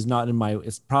probably is not in my.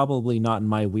 It's probably not in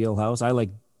my wheelhouse. I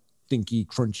like thinky,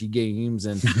 crunchy games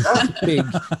and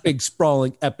big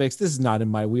sprawling epics. This is not in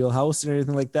my wheelhouse and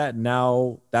everything like that.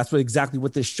 Now that's exactly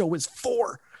what this show is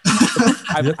for.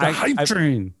 Hype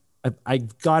train. I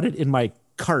got it in my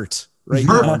cart right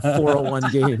now on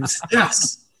 401 Games.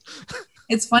 Yes.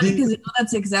 It's funny because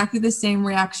that's exactly the same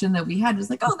reaction that we had. It was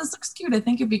like, oh, this looks cute. I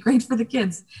think it'd be great for the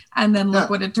kids. And then look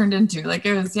what it turned into. Like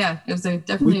it was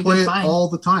definitely we play a good find. all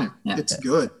the time. Yeah. It's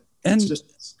good. And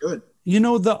it's good.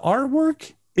 the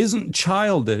artwork isn't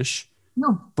childish,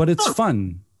 No. but it's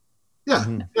fun. Yeah.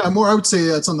 Yeah. More, I would say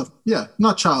it's on the,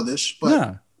 not childish, but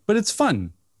Yeah, but it's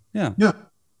fun. Yeah. yeah.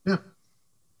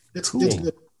 It's Cool. it's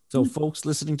good. So, folks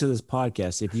listening to this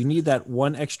podcast, if you need that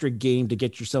one extra game to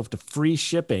get yourself to free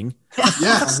shipping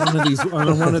Yes,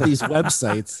 on one of these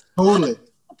websites, totally.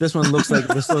 this one looks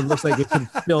like it can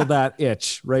fill that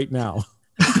itch right now.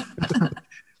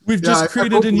 We've just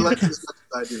created a new.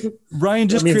 Ryan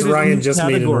just That means created a Ryan new just made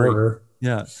an category. order.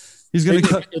 Yeah, he's gonna.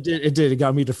 It did. It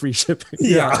got me to free shipping.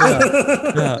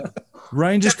 Yeah.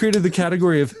 Ryan just created the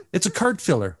category of it's a cart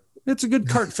filler. It's a good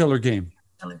cart filler game.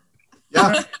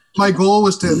 Yeah, my goal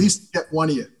was to at least get one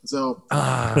of you. So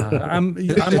I'm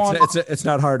on. It's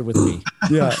not hard with me.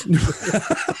 Yeah.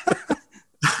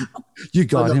 You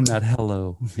got him that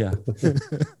hello. Yeah.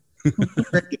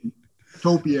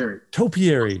 topiary.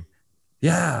 Topiary.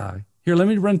 Yeah. Here, let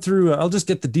me run through. I'll just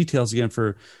get the details again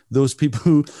for those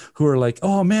people who are like,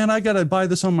 oh man, I got to buy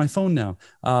this on my phone now.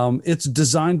 It's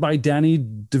designed by Danny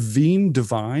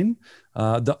Devine.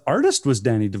 The artist was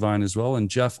Danny Devine as well, and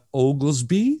Jeff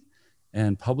Oglesby,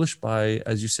 and published by,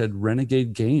 as you said,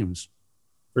 Renegade Games.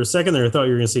 For a second there, I thought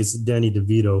you were going to say it's Danny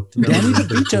DeVito. Danny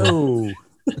DeVito.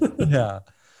 Yeah.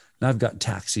 Now I've got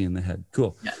Taxi in the head.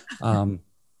 Cool.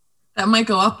 That might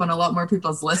go up on a lot more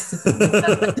people's lists. Yeah,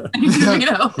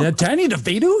 Danny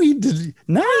DeVito. He did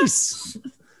nice.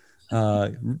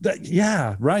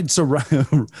 Yeah, right. So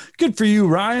Ryan, good for you,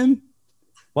 Ryan.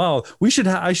 Wow, we should.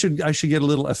 I should get a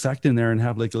little effect in there and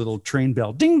have like a little train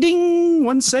bell. Ding ding,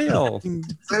 one sale.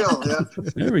 Sale, yeah.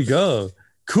 There we go.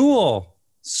 Cool.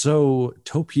 So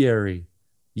Topiary,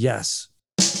 yes.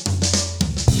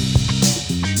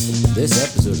 This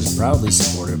episode is proudly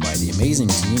supported by the amazing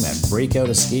team at Breakout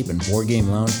Escape and Board Game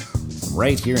Lounge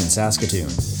right here in Saskatoon.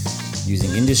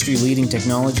 Using industry-leading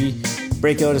technology,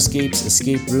 Breakout Escape's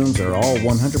escape rooms are all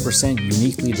 100%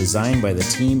 uniquely designed by the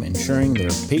team, ensuring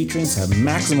their patrons have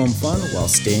maximum fun while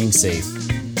staying safe.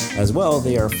 As well,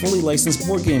 they are a fully licensed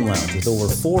board game lounge with over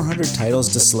 400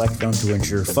 titles to select from to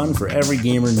ensure fun for every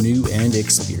gamer, new and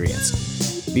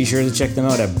experienced. Be sure to check them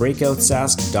out at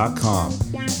breakoutsask.com.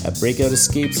 At Breakout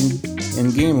Escapes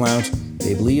and Game Lounge,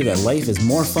 they believe that life is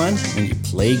more fun when you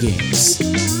play games.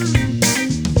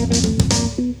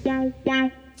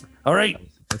 All right.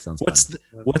 That sounds fun.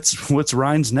 What's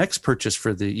Ryan's next purchase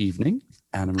for the evening,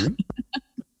 Anna Marie?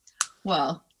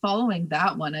 Well, following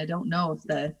that one, I don't know if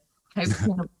the type's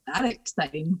kind of that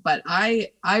exciting, but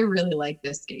I really like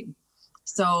this game.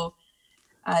 So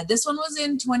this one was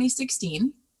in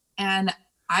 2016, and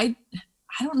I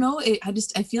don't know.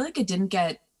 I feel like it didn't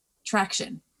get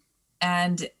traction,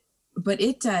 but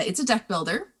it's a deck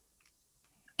builder,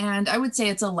 and I would say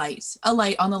it's a light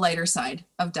on the lighter side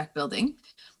of deck building,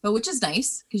 but which is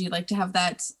nice because you'd like to have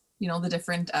that, the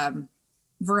different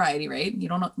variety, right? You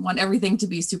don't want everything to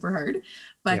be super hard,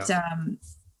 but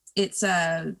it's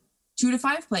 2 to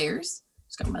 5 players.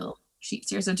 Just got my little sheets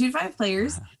here. So 2 to 5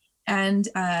 players, and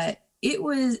it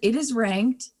is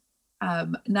ranked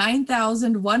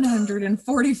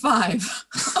 9,145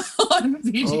 on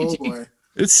BGG. Oh boy.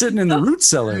 It's sitting in the root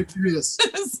cellar. Very curious.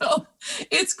 So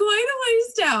it's quite a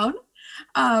ways down,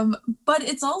 but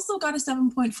it's also got a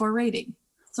 7.4 rating.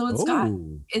 So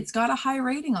it's got a high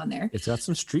rating on there. It's got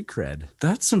some street cred.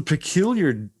 That's some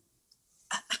peculiar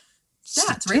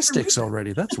Stats, statistics right?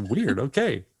 already. That's weird.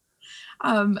 Okay.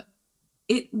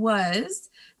 It was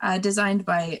designed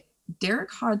by Derek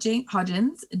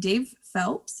Hodgins, Dave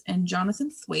Phelps, and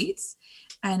Jonathan Thwaites,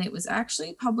 and it was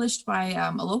actually published by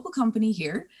a local company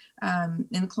here in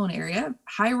the Kelowna area,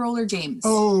 High Roller Games.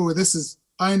 Oh,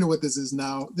 I know what this is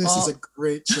now. This is a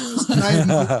great choice. And I had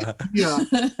no idea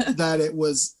that it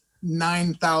was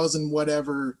 9,000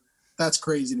 whatever. That's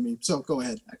crazy to me. So go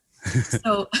ahead.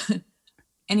 So,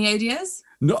 any ideas?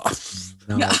 No.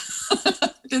 Yeah.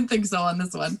 Didn't think so on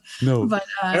this one. No. But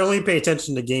I only pay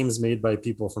attention to games made by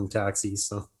people from Taxi,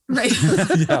 so right.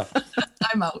 Yeah.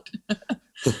 I'm out.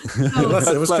 Unless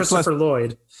it was Christopher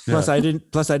Lloyd. Plus, I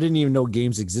didn't even know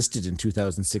games existed in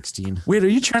 2016. Wait, are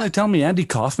you trying to tell me Andy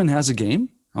Kaufman has a game?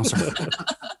 I'm sorry.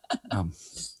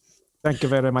 Thank you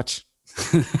very much.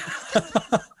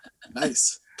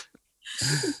 Nice.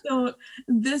 So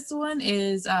this one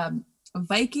is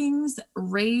Vikings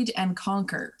Raid and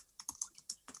Conquer.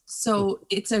 So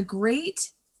it's a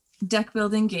great deck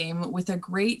building game with a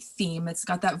great theme. It's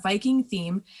got that Viking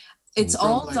theme. It's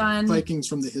all done. Vikings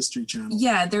from the History Channel.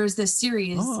 Yeah, there's this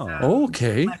series.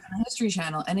 Okay. On the History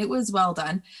Channel, and it was well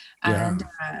done. Yeah.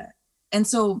 And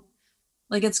so,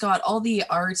 like, it's got all the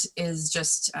art is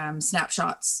just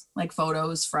snapshots, like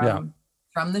photos from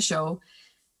the show.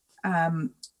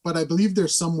 But I believe they're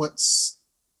somewhat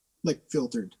like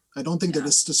filtered. I don't think that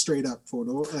it's a straight up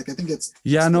photo. Like I think it's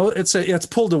it's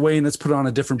pulled away and it's put on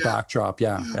a different backdrop.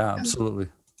 Yeah, absolutely.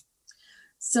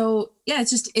 So yeah,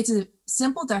 it's a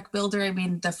simple deck builder. I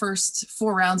mean, the first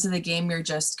 4 rounds of the game, you're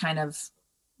just kind of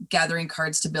gathering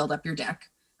cards to build up your deck.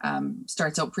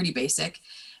 Starts out pretty basic.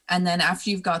 And then after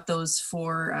you've got those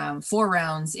 4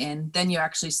 rounds in, then you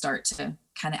actually start to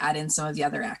kind of add in some of the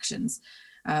other actions,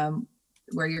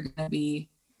 where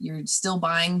you're still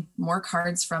buying more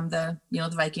cards from the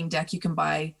Viking deck. You can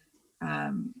buy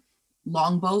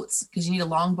longboats, because you need a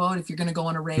longboat if you're going to go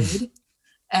on a raid.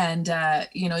 And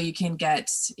you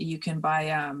can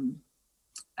buy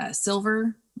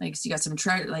silver, like, so you got some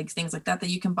like things like that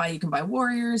you can buy. You can buy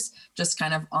warriors just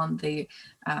kind of on the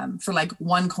for like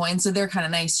 1 coin, so they're kind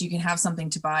of nice. You can have something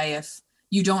to buy if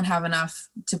you don't have enough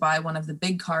to buy one of the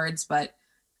big cards, but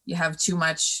you have too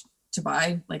much to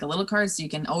buy like a little card, so you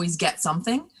can always get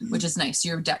something, which is nice.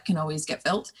 Your deck can always get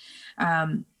built.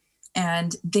 And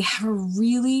they have a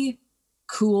really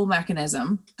cool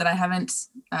mechanism that I haven't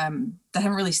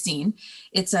really seen.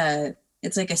 It's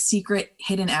like a secret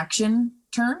hidden action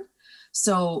turn.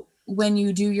 So when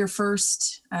you do your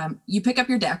first, you pick up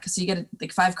your deck, so you get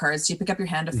like 5 cards. So you pick up your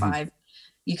hand of 5.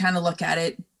 You kind of look at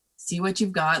it, see what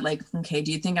you've got. Like, okay,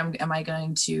 do you think am I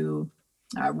going to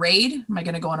raid? Am I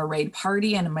going to go on a raid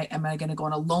party? And am I going to go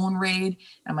on a lone raid?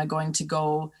 Am I going to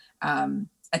go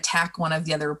attack one of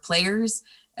the other players?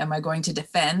 Am I going to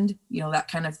defend?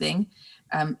 That kind of thing.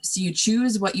 So you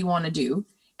choose what you want to do,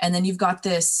 and then you've got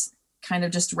this kind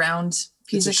of just round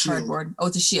piece of cardboard. Oh,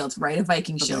 it's a shield, right? A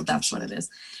Viking shield. That's what it is.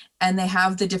 And they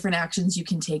have the different actions you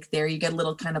can take there. You get a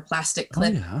little kind of plastic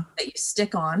clip that you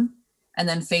stick on and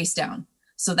then face down.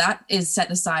 So that is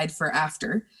set aside for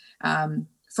after.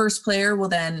 First player will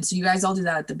then, so you guys all do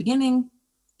that at the beginning.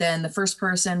 Then the first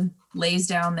person lays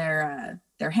down their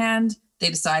hand. They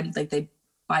decide, like, they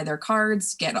buy their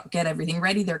cards, get everything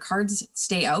ready. Their cards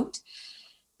stay out.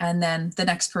 And then the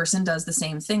next person does the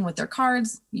same thing with their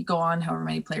cards. You go on however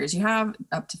many players you have,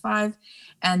 up to 5.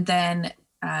 And then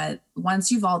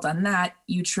once you've all done that,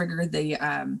 you trigger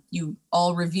you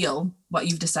all reveal what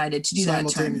you've decided to do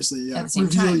simultaneously, that turn at the same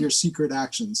reveal time. your secret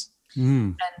actions.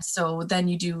 And so then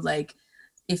you do, like,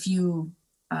 if you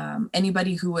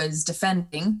anybody who is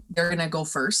defending, they're going to go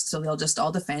first. So they'll just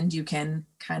all defend. You can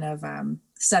kind of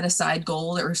set aside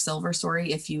gold or silver,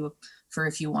 if you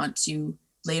want to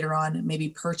later on maybe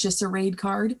purchase a raid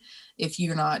card. If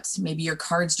you're not, maybe your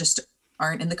cards just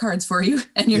aren't in the cards for you,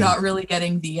 and you're not really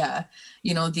getting the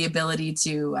the ability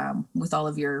to with all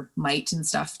of your might and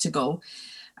stuff to go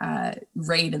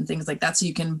raid and things like that, so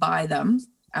you can buy them,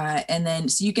 and then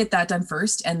so you get that done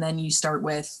first, and then you start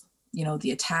with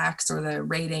the attacks or the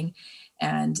raiding.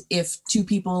 And if 2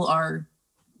 people are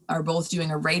both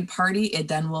doing a raid party, it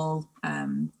then will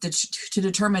to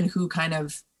determine who kind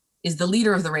of is the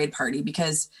leader of the raid party,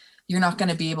 because you're not going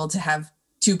to be able to have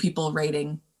 2 people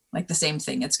raiding like the same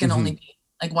thing. It's going to only be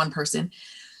like 1 person.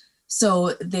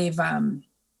 So they've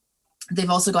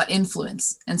also got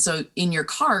influence. And so in your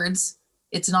cards,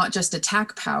 it's not just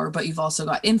attack power, but you've also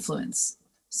got influence.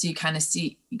 So you got to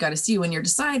see when you're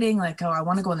deciding, like, oh, I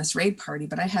want to go on this raid party,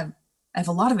 but I have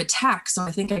a lot of attacks. So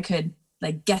I think I could,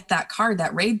 like, get that card,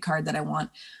 that raid card that I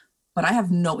want, but I have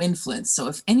no influence. So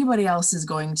if anybody else is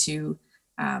going to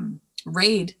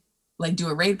raid, like do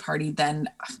a raid party, then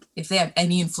if they have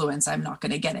any influence, I'm not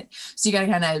going to get it. So you got to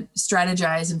kind of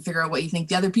strategize and figure out what you think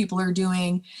the other people are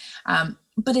doing.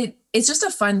 But it's just a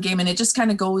fun game, and it just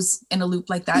kind of goes in a loop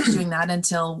like that, doing that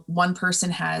until one person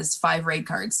has 5 raid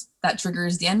cards. That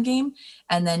triggers the end game,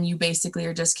 and then you basically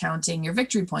are just counting your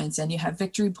victory points, and you have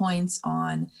victory points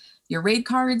on your raid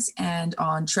cards and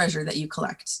on treasure that you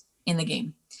collect in the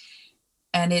game.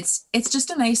 And it's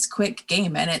just a nice quick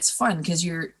game, and it's fun because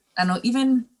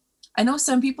I know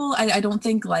some people I don't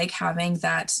think like having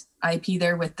that IP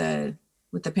there with the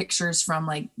pictures from,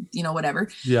 like, whatever.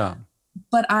 Yeah.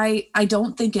 But I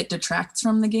don't think it detracts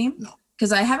from the game. No.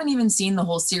 Because I haven't even seen the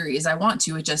whole series. I want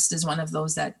to. It just is one of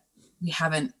those that we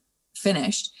haven't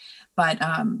finished. But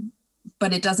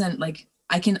it doesn't, like,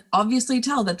 I can obviously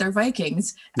tell that they're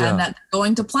Vikings and that they're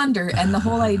going to plunder, and the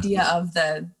whole idea of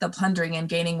the plundering and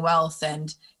gaining wealth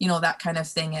and that kind of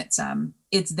thing,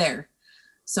 it's there.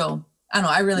 So I don't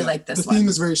know, I really like this one. The theme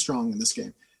is very strong in this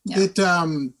game. Yeah.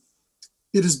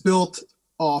 It is built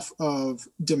off of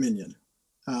Dominion.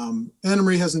 Anna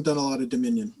Marie hasn't done a lot of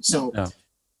Dominion, so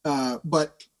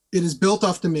but it is built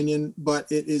off Dominion,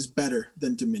 but it is better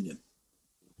than Dominion.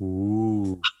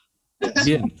 Ooh.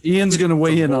 Ian's going to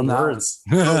weigh in on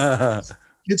that.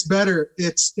 It's better.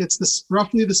 It's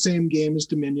roughly the same game as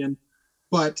Dominion,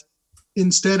 but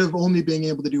instead of only being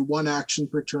able to do one action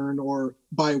per turn or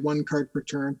buy one card per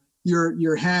turn,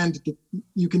 your hand,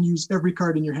 you can use every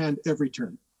card in your hand every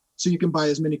turn. So you can buy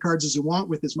as many cards as you want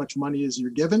with as much money as you're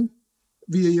given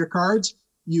via your cards.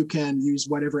 You can use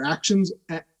whatever actions,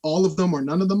 all of them or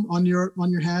none of them on your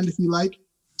hand if you like.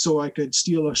 So I could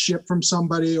steal a ship from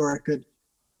somebody, or I could,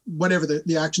 whatever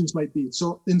the actions might be.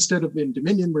 So instead of in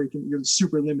Dominion where you're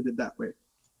super limited that way.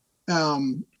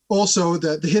 Also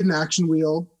the hidden action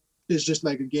wheel is just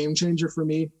like a game changer for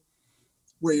me,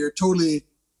 where you're totally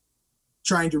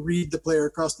trying to read the player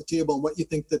across the table and what you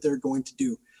think that they're going to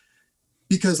do.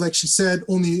 Because like she said,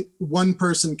 only one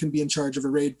person can be in charge of a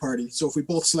raid party. So if we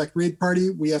both select raid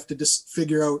party, we have to just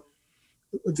figure out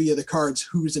via the cards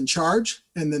who's in charge,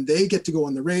 and then they get to go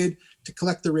on the raid to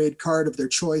collect the raid card of their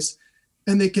choice.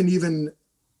 And they can even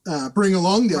bring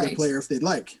along the other player if they'd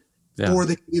like, or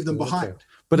they can leave them behind.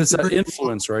 But it's that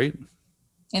influence, right?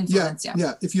 Influence,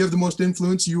 yeah. If you have the most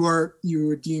influence, you are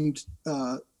deemed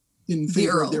in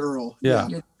favor of the Earl. Yeah.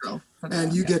 You're the Earl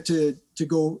and you get to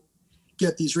go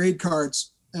get these raid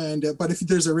cards. And but if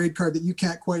there's a raid card that you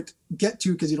can't quite get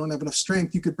to because you don't have enough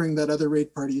strength, you could bring that other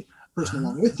raid party person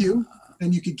along with you,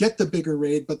 and you could get the bigger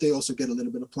raid, but they also get a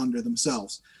little bit of plunder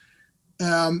themselves.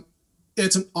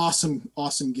 It's an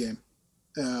awesome game.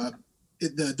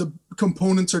 The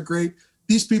components are great.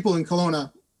 These people in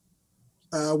Kelowna,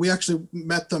 we actually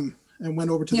met them and went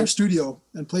over to their studio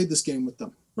and played this game with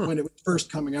them when it was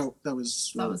first coming out. That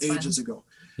was ages ago.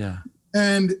 Yeah.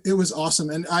 And it was awesome.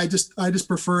 And I just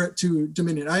prefer it to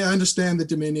Dominion. I understand that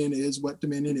Dominion is what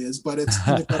Dominion is, but it's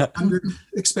like 100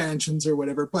 expansions or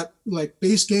whatever. But like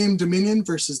base game Dominion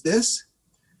versus this,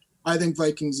 I think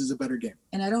Vikings is a better game.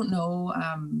 And I don't know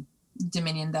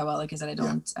Dominion that well. Like I said,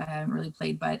 I haven't really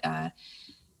played, but I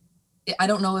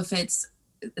don't know if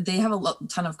they have a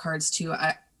ton of cards too.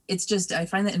 I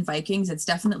find that in Vikings, it's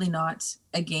definitely not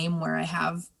a game where I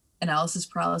have analysis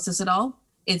paralysis at all.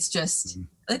 It's just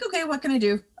like, okay, what can I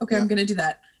do? Okay, I'm going to do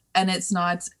that. And it's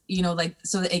not, like,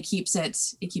 so that it keeps it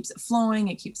flowing.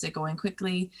 It keeps it going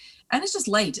quickly. And it's just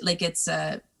light. Like it's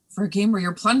for a game where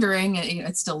you're plundering,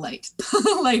 it's still light.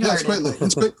 It's quite light.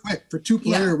 It's quite quick. For two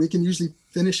player, we can usually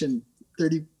finish in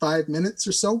 35 minutes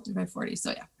or so. 40, so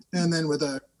yeah. And then with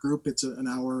a group, it's an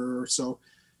hour or so.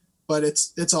 But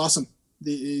it's awesome.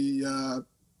 It's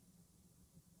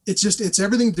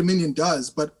everything Dominion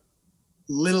does, but a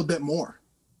little bit more.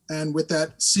 And with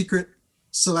that secret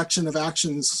selection of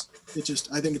actions,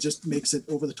 I think it just makes it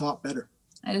over the top better.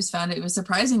 I just found it was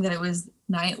surprising that it was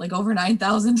over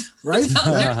 9,000. Right.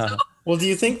 Well, do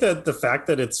you think that the fact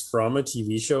that it's from a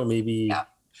TV show maybe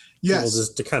people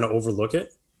just to kind of overlook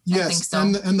it? Yes, I think so.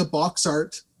 And the box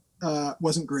art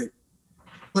wasn't great.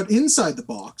 But inside the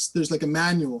box, there's like a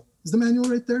manual. Is the manual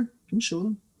right there? Can you show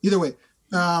them? Either way.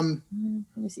 Let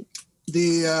me see.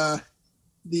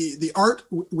 The art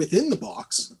within the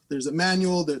box, there's a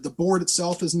manual, the board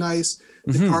itself is nice,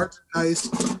 the cards are nice,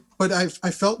 but I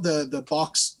felt the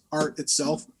box art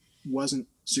itself wasn't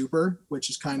super, which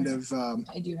is kind of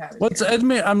I do have it. Let's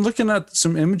admit, I'm looking at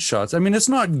some image shots. I mean, it's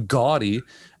not gaudy,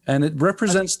 and it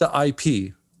represents the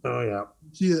IP. Oh yeah.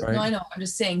 Right? No, I know. I'm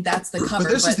just saying that's the cover.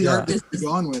 But this is the art they've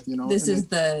gone with, This is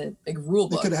the rule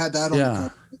book. They could have had that on the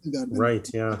cover. Right,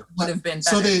 yeah. Would have been better,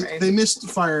 so they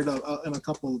misfired in a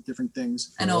couple of different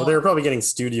things. I know. Well, they were probably getting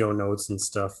studio notes and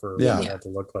stuff for what it had to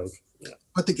look like. Yeah.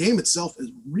 But the game itself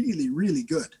is really, really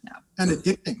good and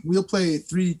addicting. We'll play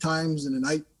 3 times in a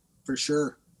night for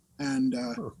sure. And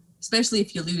especially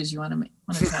if you lose, you want to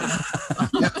try.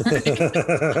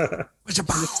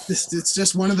 It's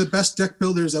just one of the best deck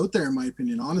builders out there, in my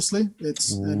opinion. Honestly, it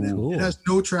has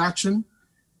no traction.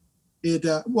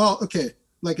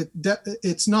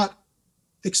 It's not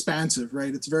expansive,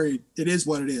 right? It is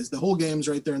what it is. The whole game's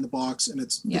right there in the box, and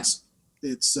it's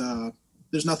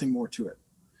there's nothing more to it.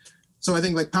 So I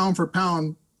think like pound for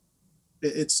pound,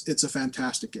 it's a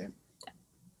fantastic game.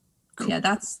 Cool. Yeah,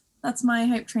 that's my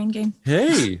hype train game.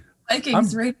 Hey,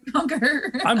 Vikings Raid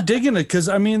Conquer. I'm digging it because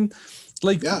I mean,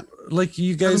 like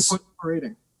you guys,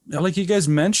 like you guys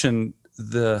mentioned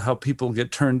how people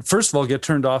get turned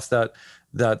off that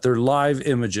they're live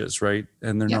images, right?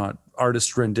 And they're not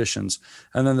artist renditions.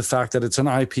 And then the fact that it's an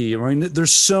IP. I mean,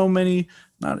 there's so many,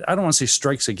 I don't want to say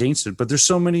strikes against it, but there's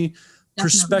so many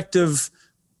perspective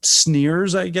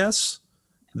sneers, I guess,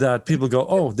 that people go,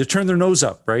 oh, they turn their nose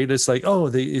up, right? It's like, oh,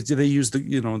 they use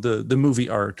the movie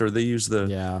art, or they use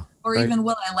or even,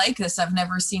 well, I like this, I've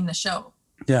never seen the show.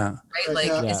 Yeah. Right.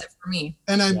 Like, is it for me?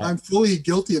 And I'm fully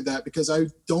guilty of that, because I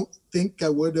don't think I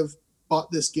would have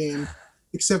bought this game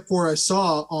except for I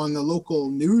saw on the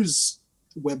local news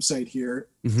website here,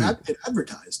 Mm-hmm. it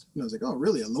advertised. And I was like, oh,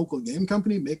 really? A local game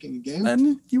company making a game?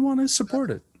 And you want to support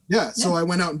it. Yeah. So I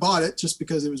went out and bought it just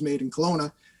because it was made in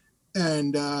Kelowna.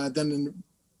 And then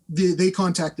they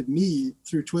contacted me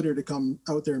through Twitter to come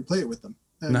out there and play it with them.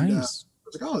 And, Nice. I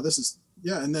was like, oh, this is,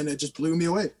 yeah. And then it just blew me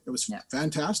away. It was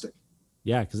fantastic.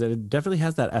 Yeah, because it definitely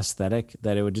has that aesthetic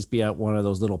that it would just be at one of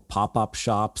those little pop-up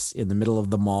shops in the middle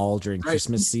of the mall during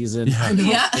Christmas season. I know.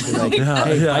 Yeah. And be like,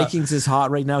 hey, Vikings is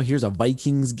hot right now. Here's a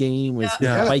Vikings game with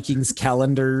Vikings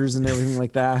calendars and everything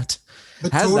like that.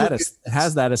 But Has totally,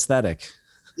 has that aesthetic.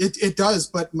 It does,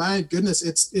 but my goodness,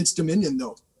 it's Dominion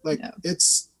though. Like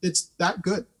it's that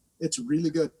good. It's really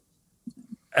good.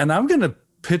 And I'm going to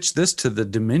pitch this to the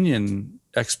Dominion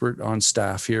expert on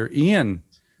staff here, Ian.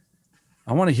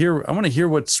 I want to hear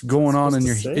what's going on in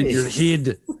your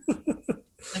head.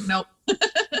 Like, nope.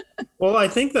 Well, I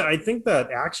think that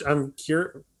action. I'm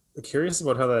curious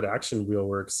about how that action wheel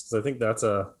works, because I think that's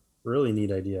a really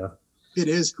neat idea. It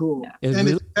is cool, Yeah. and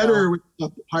it's better with a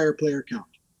higher player count.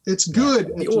 It's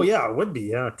good. Oh yeah, it would be,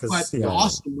 yeah, because But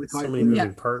awesome with so high many player.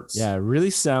 moving parts. Yeah, it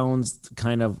really sounds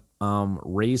kind of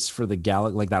Race for the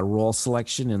Galaxy, like that role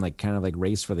selection and like kind of like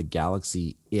Race for the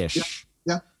Galaxy-ish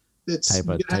It's type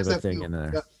it has of that thing feel. in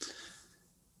there. Yeah.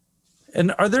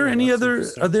 And are there any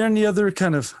that's other interesting.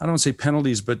 kind of, I don't want to say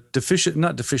penalties, but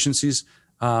not deficiencies,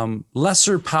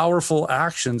 lesser powerful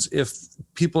actions if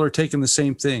people are taking the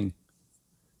same thing?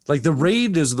 Like the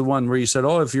raid is the one where you said,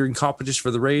 oh, if you're in competition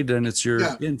for the raid, then it's your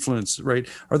influence, right?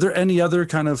 Are there any other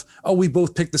kind of, oh, we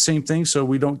both pick the same thing, so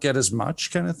we don't get as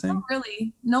much kind of thing? Not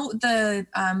really. No,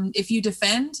 if you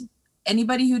defend,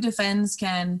 anybody who defends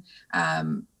can,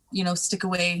 stick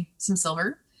away some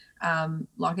silver,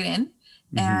 lock it in.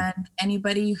 Mm-hmm. And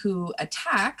anybody who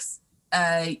attacks,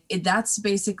 that's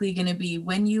basically going to be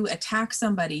when you attack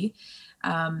somebody,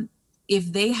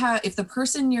 if the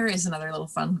person is another little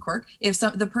fun quirk, if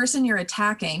the person you're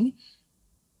attacking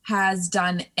has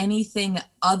done anything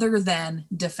other than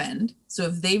defend, so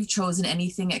if they've chosen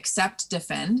anything except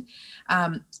defend,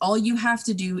 all you have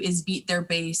to do is beat their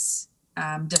base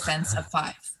defense of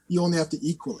 5. You only have to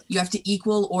equal it. You have to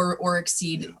equal or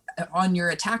exceed on your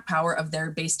attack power of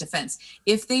their base defense.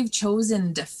 If they've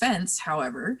chosen defense,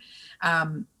 however,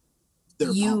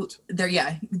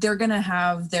 they're gonna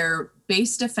have their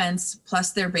base defense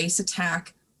plus their base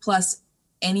attack plus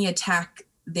any attack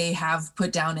they have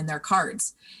put down in their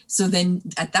cards. So then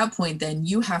at that point, then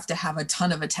you have to have a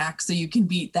ton of attack so you can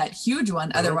beat that huge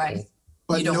one. Otherwise,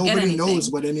 But you don't get nobody anything,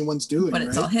 knows what anyone's doing. but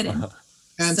it's all hidden.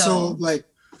 And so like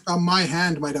my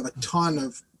hand might have a ton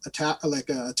of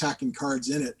attacking cards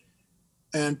in it.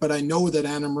 But I know that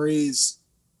Anna Marie's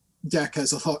deck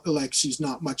has a lot, like she's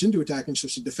not much into attacking, so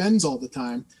she defends all the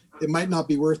time. It might not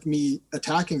be worth me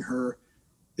attacking her.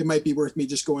 It might be worth me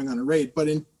just going on a raid. But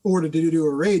in order to do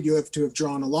a raid, you have to have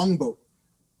drawn a longboat.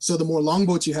 So the more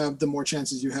longboats you have, the more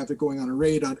chances you have of going on a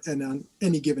raid on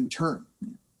any given turn.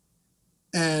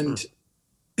 And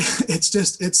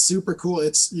it's super cool.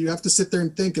 You have to sit there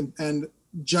and think and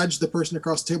judge the person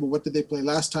across the table. What did they play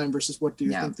last time versus what do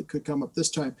you think that could come up this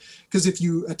time? Because if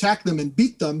you attack them and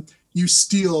beat them, you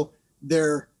steal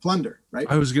their plunder, right?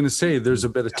 I was going to say there's a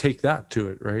bit of take that to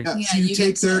it, right? Yeah. Yeah, So you you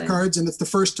take get their to- cards, and it's the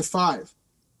first to 5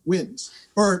 wins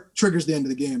or triggers the end of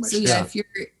the game. So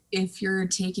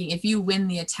if you win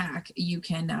the attack, you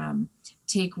can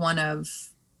take one of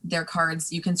their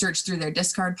cards. You can search through their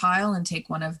discard pile and take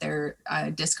one of their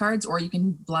discards, or you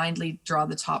can blindly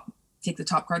take the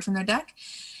top card from their deck.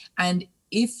 And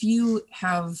if you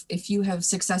have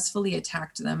successfully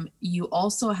attacked them, you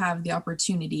also have the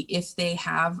opportunity, if they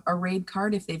have a raid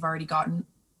card, if they've already gotten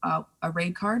a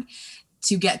raid card,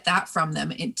 to get that from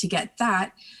them. And to get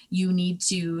that, you need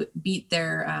to beat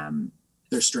their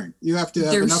strength. You have to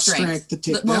have enough strength to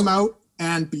take them out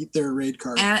and beat their raid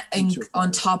card. And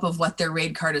on top of what their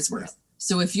raid card is worth.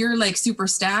 So if you're like super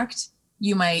stacked,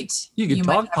 you might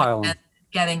dogpile them.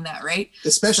 Getting that, right?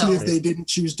 Especially if they didn't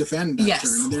choose defend that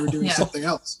turn and they were doing something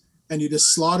else. And you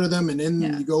just slaughter them and then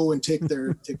you go and take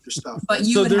their stuff. But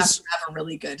you would have to have a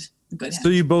really good hand. So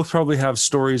you both probably have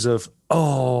stories of,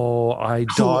 I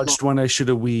dodged when I should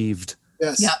have weaved.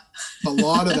 Yes. Yep. A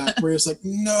lot of that where it's like,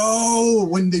 no,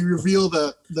 when they reveal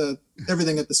the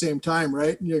everything at the same time,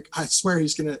 right? And you're like, I swear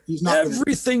he's not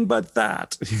everything but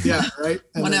that. Yeah, right.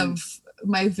 And one of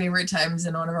my favorite times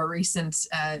in one of our recent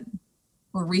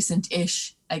or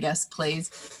recent-ish, I guess,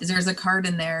 plays is there's a card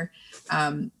in there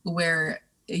where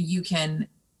you can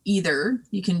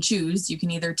choose. You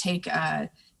can either take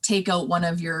out one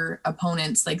of your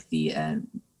opponents, like the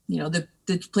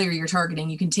player you're targeting.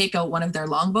 You can take out one of their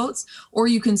longboats, or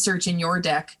you can search in your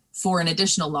deck for an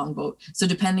additional longboat. So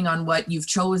depending on what you've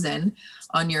chosen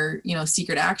on your,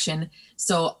 secret action.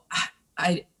 So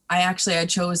I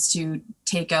chose to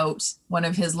take out one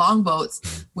of his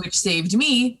longboats, which saved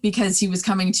me because he was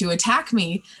coming to attack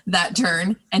me that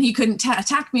turn, and he couldn't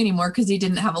attack me anymore because he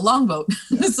didn't have a longboat.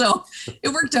 Yeah. So it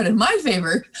worked out in my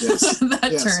favor. Yes.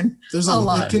 that turn. There's a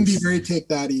lot. It can be very take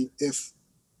thatty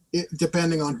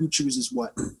depending on who chooses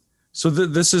what. So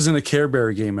this isn't a Care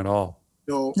Bear game at all.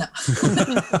 No.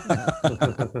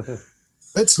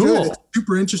 It's cool. Good. It's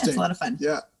super interesting. It's a lot of fun.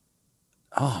 Yeah.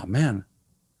 Oh man,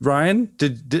 Ryan,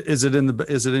 is it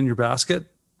in your basket?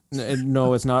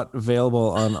 No, it's not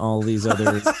available on all these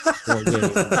other board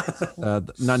games.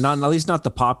 Not at least not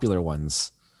the popular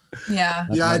ones. Yeah.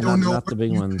 I don't know. Not the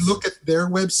big ones. Look at their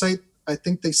website. I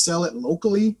think they sell it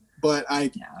locally, but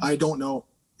I don't know.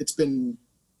 It's been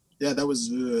that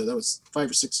was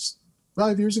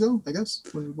 5 years ago, I guess,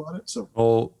 when we bought it. So.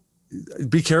 Oh,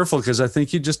 be careful, because I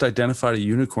think you just identified a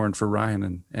unicorn for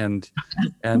Ryan, and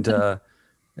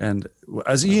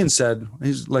as Ian said,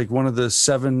 he's like one of the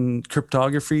 7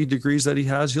 cryptography degrees that he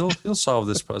has. He'll solve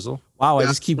this puzzle. Wow, I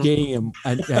just keep getting him.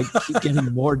 I keep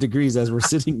getting more degrees as we're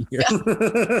sitting here.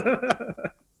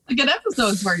 A good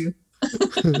episode for you.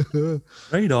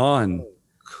 Right on.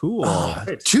 Cool. Oh,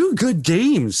 2 good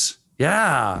games.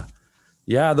 Yeah.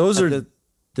 Those are.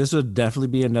 This would definitely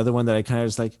be another one that I kind of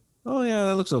just like. Oh yeah,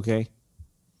 that looks okay.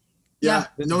 Yeah,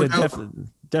 no doubt.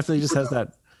 Definitely just has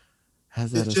that.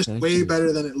 It's just way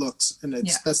better than it looks, and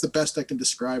that's the best I can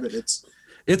describe it.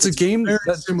 It's a game very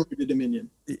similar to Dominion.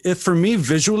 For me,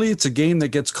 visually, it's a game that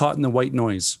gets caught in the white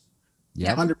noise.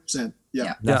 Yeah, 100%.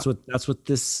 Yeah, that's what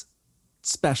this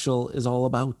special is all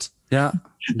about. Yeah,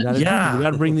 we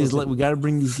gotta bring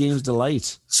these games to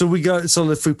light. So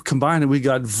if we combine it, we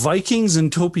got Vikings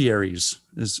and topiaries.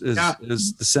 Is the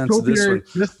sense of this one?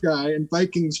 This guy and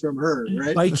Vikings from her,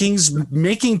 right? Vikings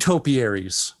making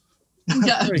topiaries.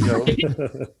 Yeah. There you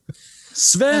go.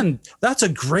 Sven, that's a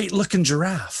great looking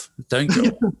giraffe. Thank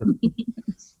you.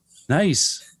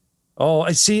 Nice. Oh,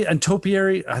 I see. And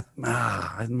topiary, I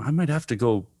might have to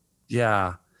go.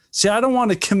 Yeah. See, I don't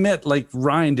want to commit like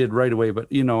Ryan did right away,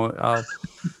 but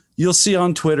you'll see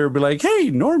on Twitter, be like,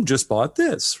 "Hey, Norm just bought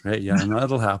this." Right? Yeah, no,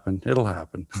 it'll happen.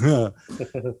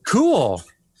 Cool.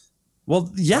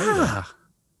 Well, yeah.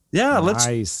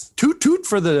 Let's toot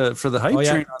for the hype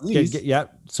train on these. Yeah.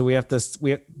 So we have to.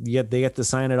 They have to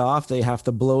sign it off. They have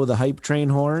to blow the hype train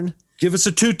horn. Give us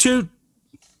a toot.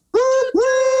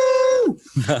 Woo!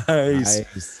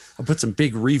 Nice. I'll put some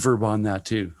big reverb on that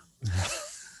too.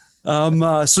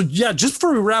 So yeah, just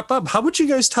before we wrap up, how about you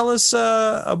guys tell us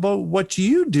about what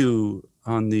you do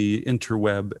on the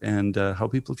interweb and how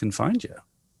people can find you?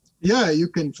 Yeah, you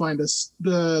can find us.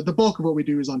 The bulk of what we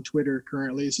do is on Twitter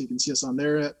currently, so you can see us on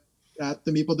there at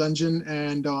the Meeple Dungeon,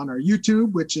 and on our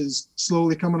YouTube, which is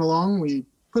slowly coming along. We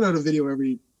put out a video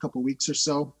every couple weeks or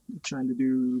so, trying to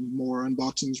do more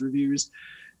unboxings, reviews,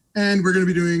 and we're going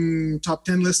to be doing top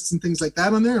 10 lists and things like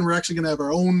that on there. And we're actually going to have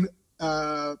our own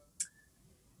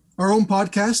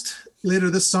podcast later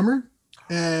this summer,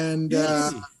 and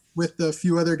with a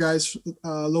few other guys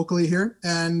locally here.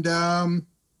 And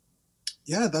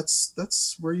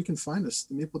that's where you can find us,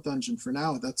 the Meeple Dungeon. For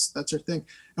now, that's our thing.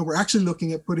 And we're actually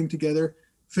looking at putting together,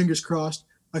 fingers crossed,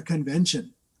 a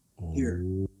convention here.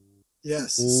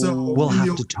 Yes. So we'll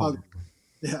have to talk.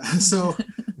 Yeah. So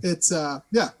it's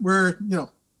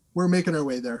we're making our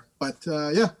way there. But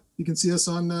you can see us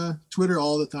on Twitter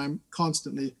all the time,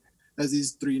 constantly, as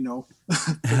these 3 know.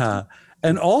 Yeah.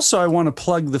 And also, I want to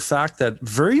plug the fact that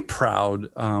very proud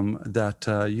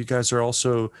that you guys are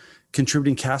also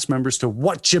contributing cast members to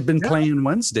What You've Been Playing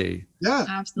Wednesday. Yeah,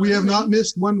 absolutely. We have not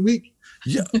missed 1 week.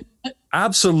 Yeah,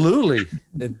 absolutely.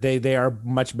 They are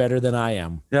much better than I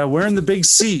am. Yeah, we're in the big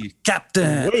C,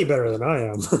 Captain. Way better than I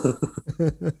am.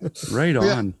 Right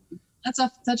on. That's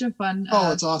such a fun,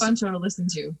 it's awesome. fun show to listen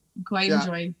to. Quite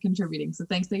enjoy contributing. So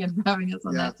thanks again for having us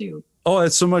on that too. Oh,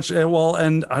 it's so much. Well,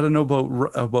 and I don't know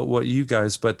about what you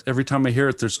guys, but every time I hear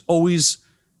it,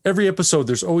 every episode,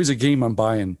 there's always a game I'm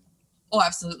buying. Oh,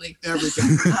 absolutely.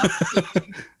 Everything.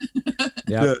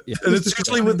 Yeah. And it's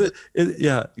usually with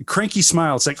cranky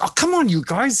smile. It's like, oh, come on, you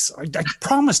guys. I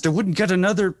promised I wouldn't get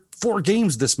another 4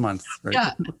 games this month. Right?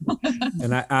 Yeah.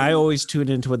 And I always tune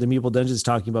into what the Meeple Dungeon is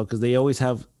talking about, because they always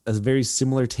have a very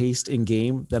similar taste in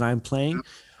game that I'm playing.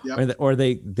 Yep. Or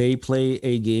they play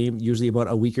a game usually about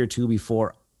a week or 2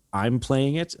 before I'm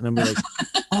playing it. And I'm like,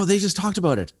 oh, they just talked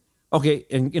about it. Okay.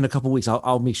 And in a couple of weeks,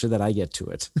 I'll make sure that I get to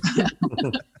it.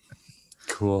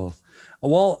 Cool.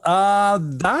 Well,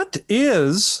 that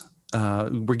is,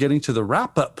 we're getting to the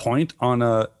wrap up point on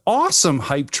a awesome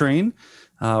hype train.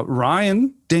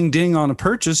 Ryan, ding ding on a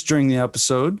purchase during the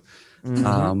episode.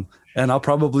 And I'll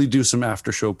probably do some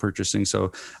after show purchasing.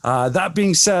 So that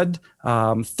being said,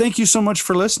 thank you so much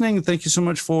for listening. Thank you so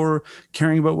much for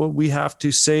caring about what we have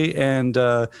to say and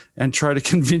try to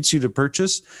convince you to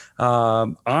purchase.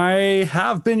 I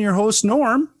have been your host,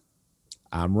 Norm.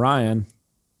 I'm Ryan.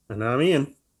 And I'm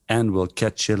Ian. And we'll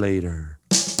catch you later.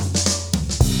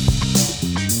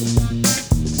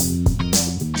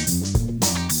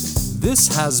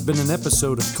 This has been an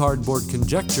episode of Cardboard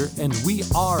Conjecture, and we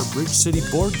are Bridge City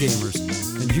Board Gamers.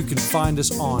 And you can find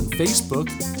us on Facebook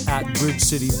at Bridge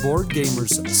City Board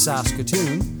Gamers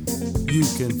Saskatoon. You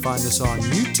can find us on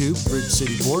YouTube, Bridge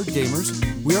City Board Gamers.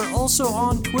 We are also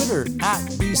on Twitter at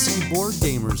BC Board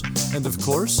Gamers. And of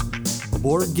course,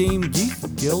 Board Game Geek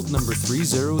Guild number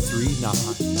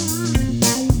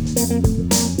 3039.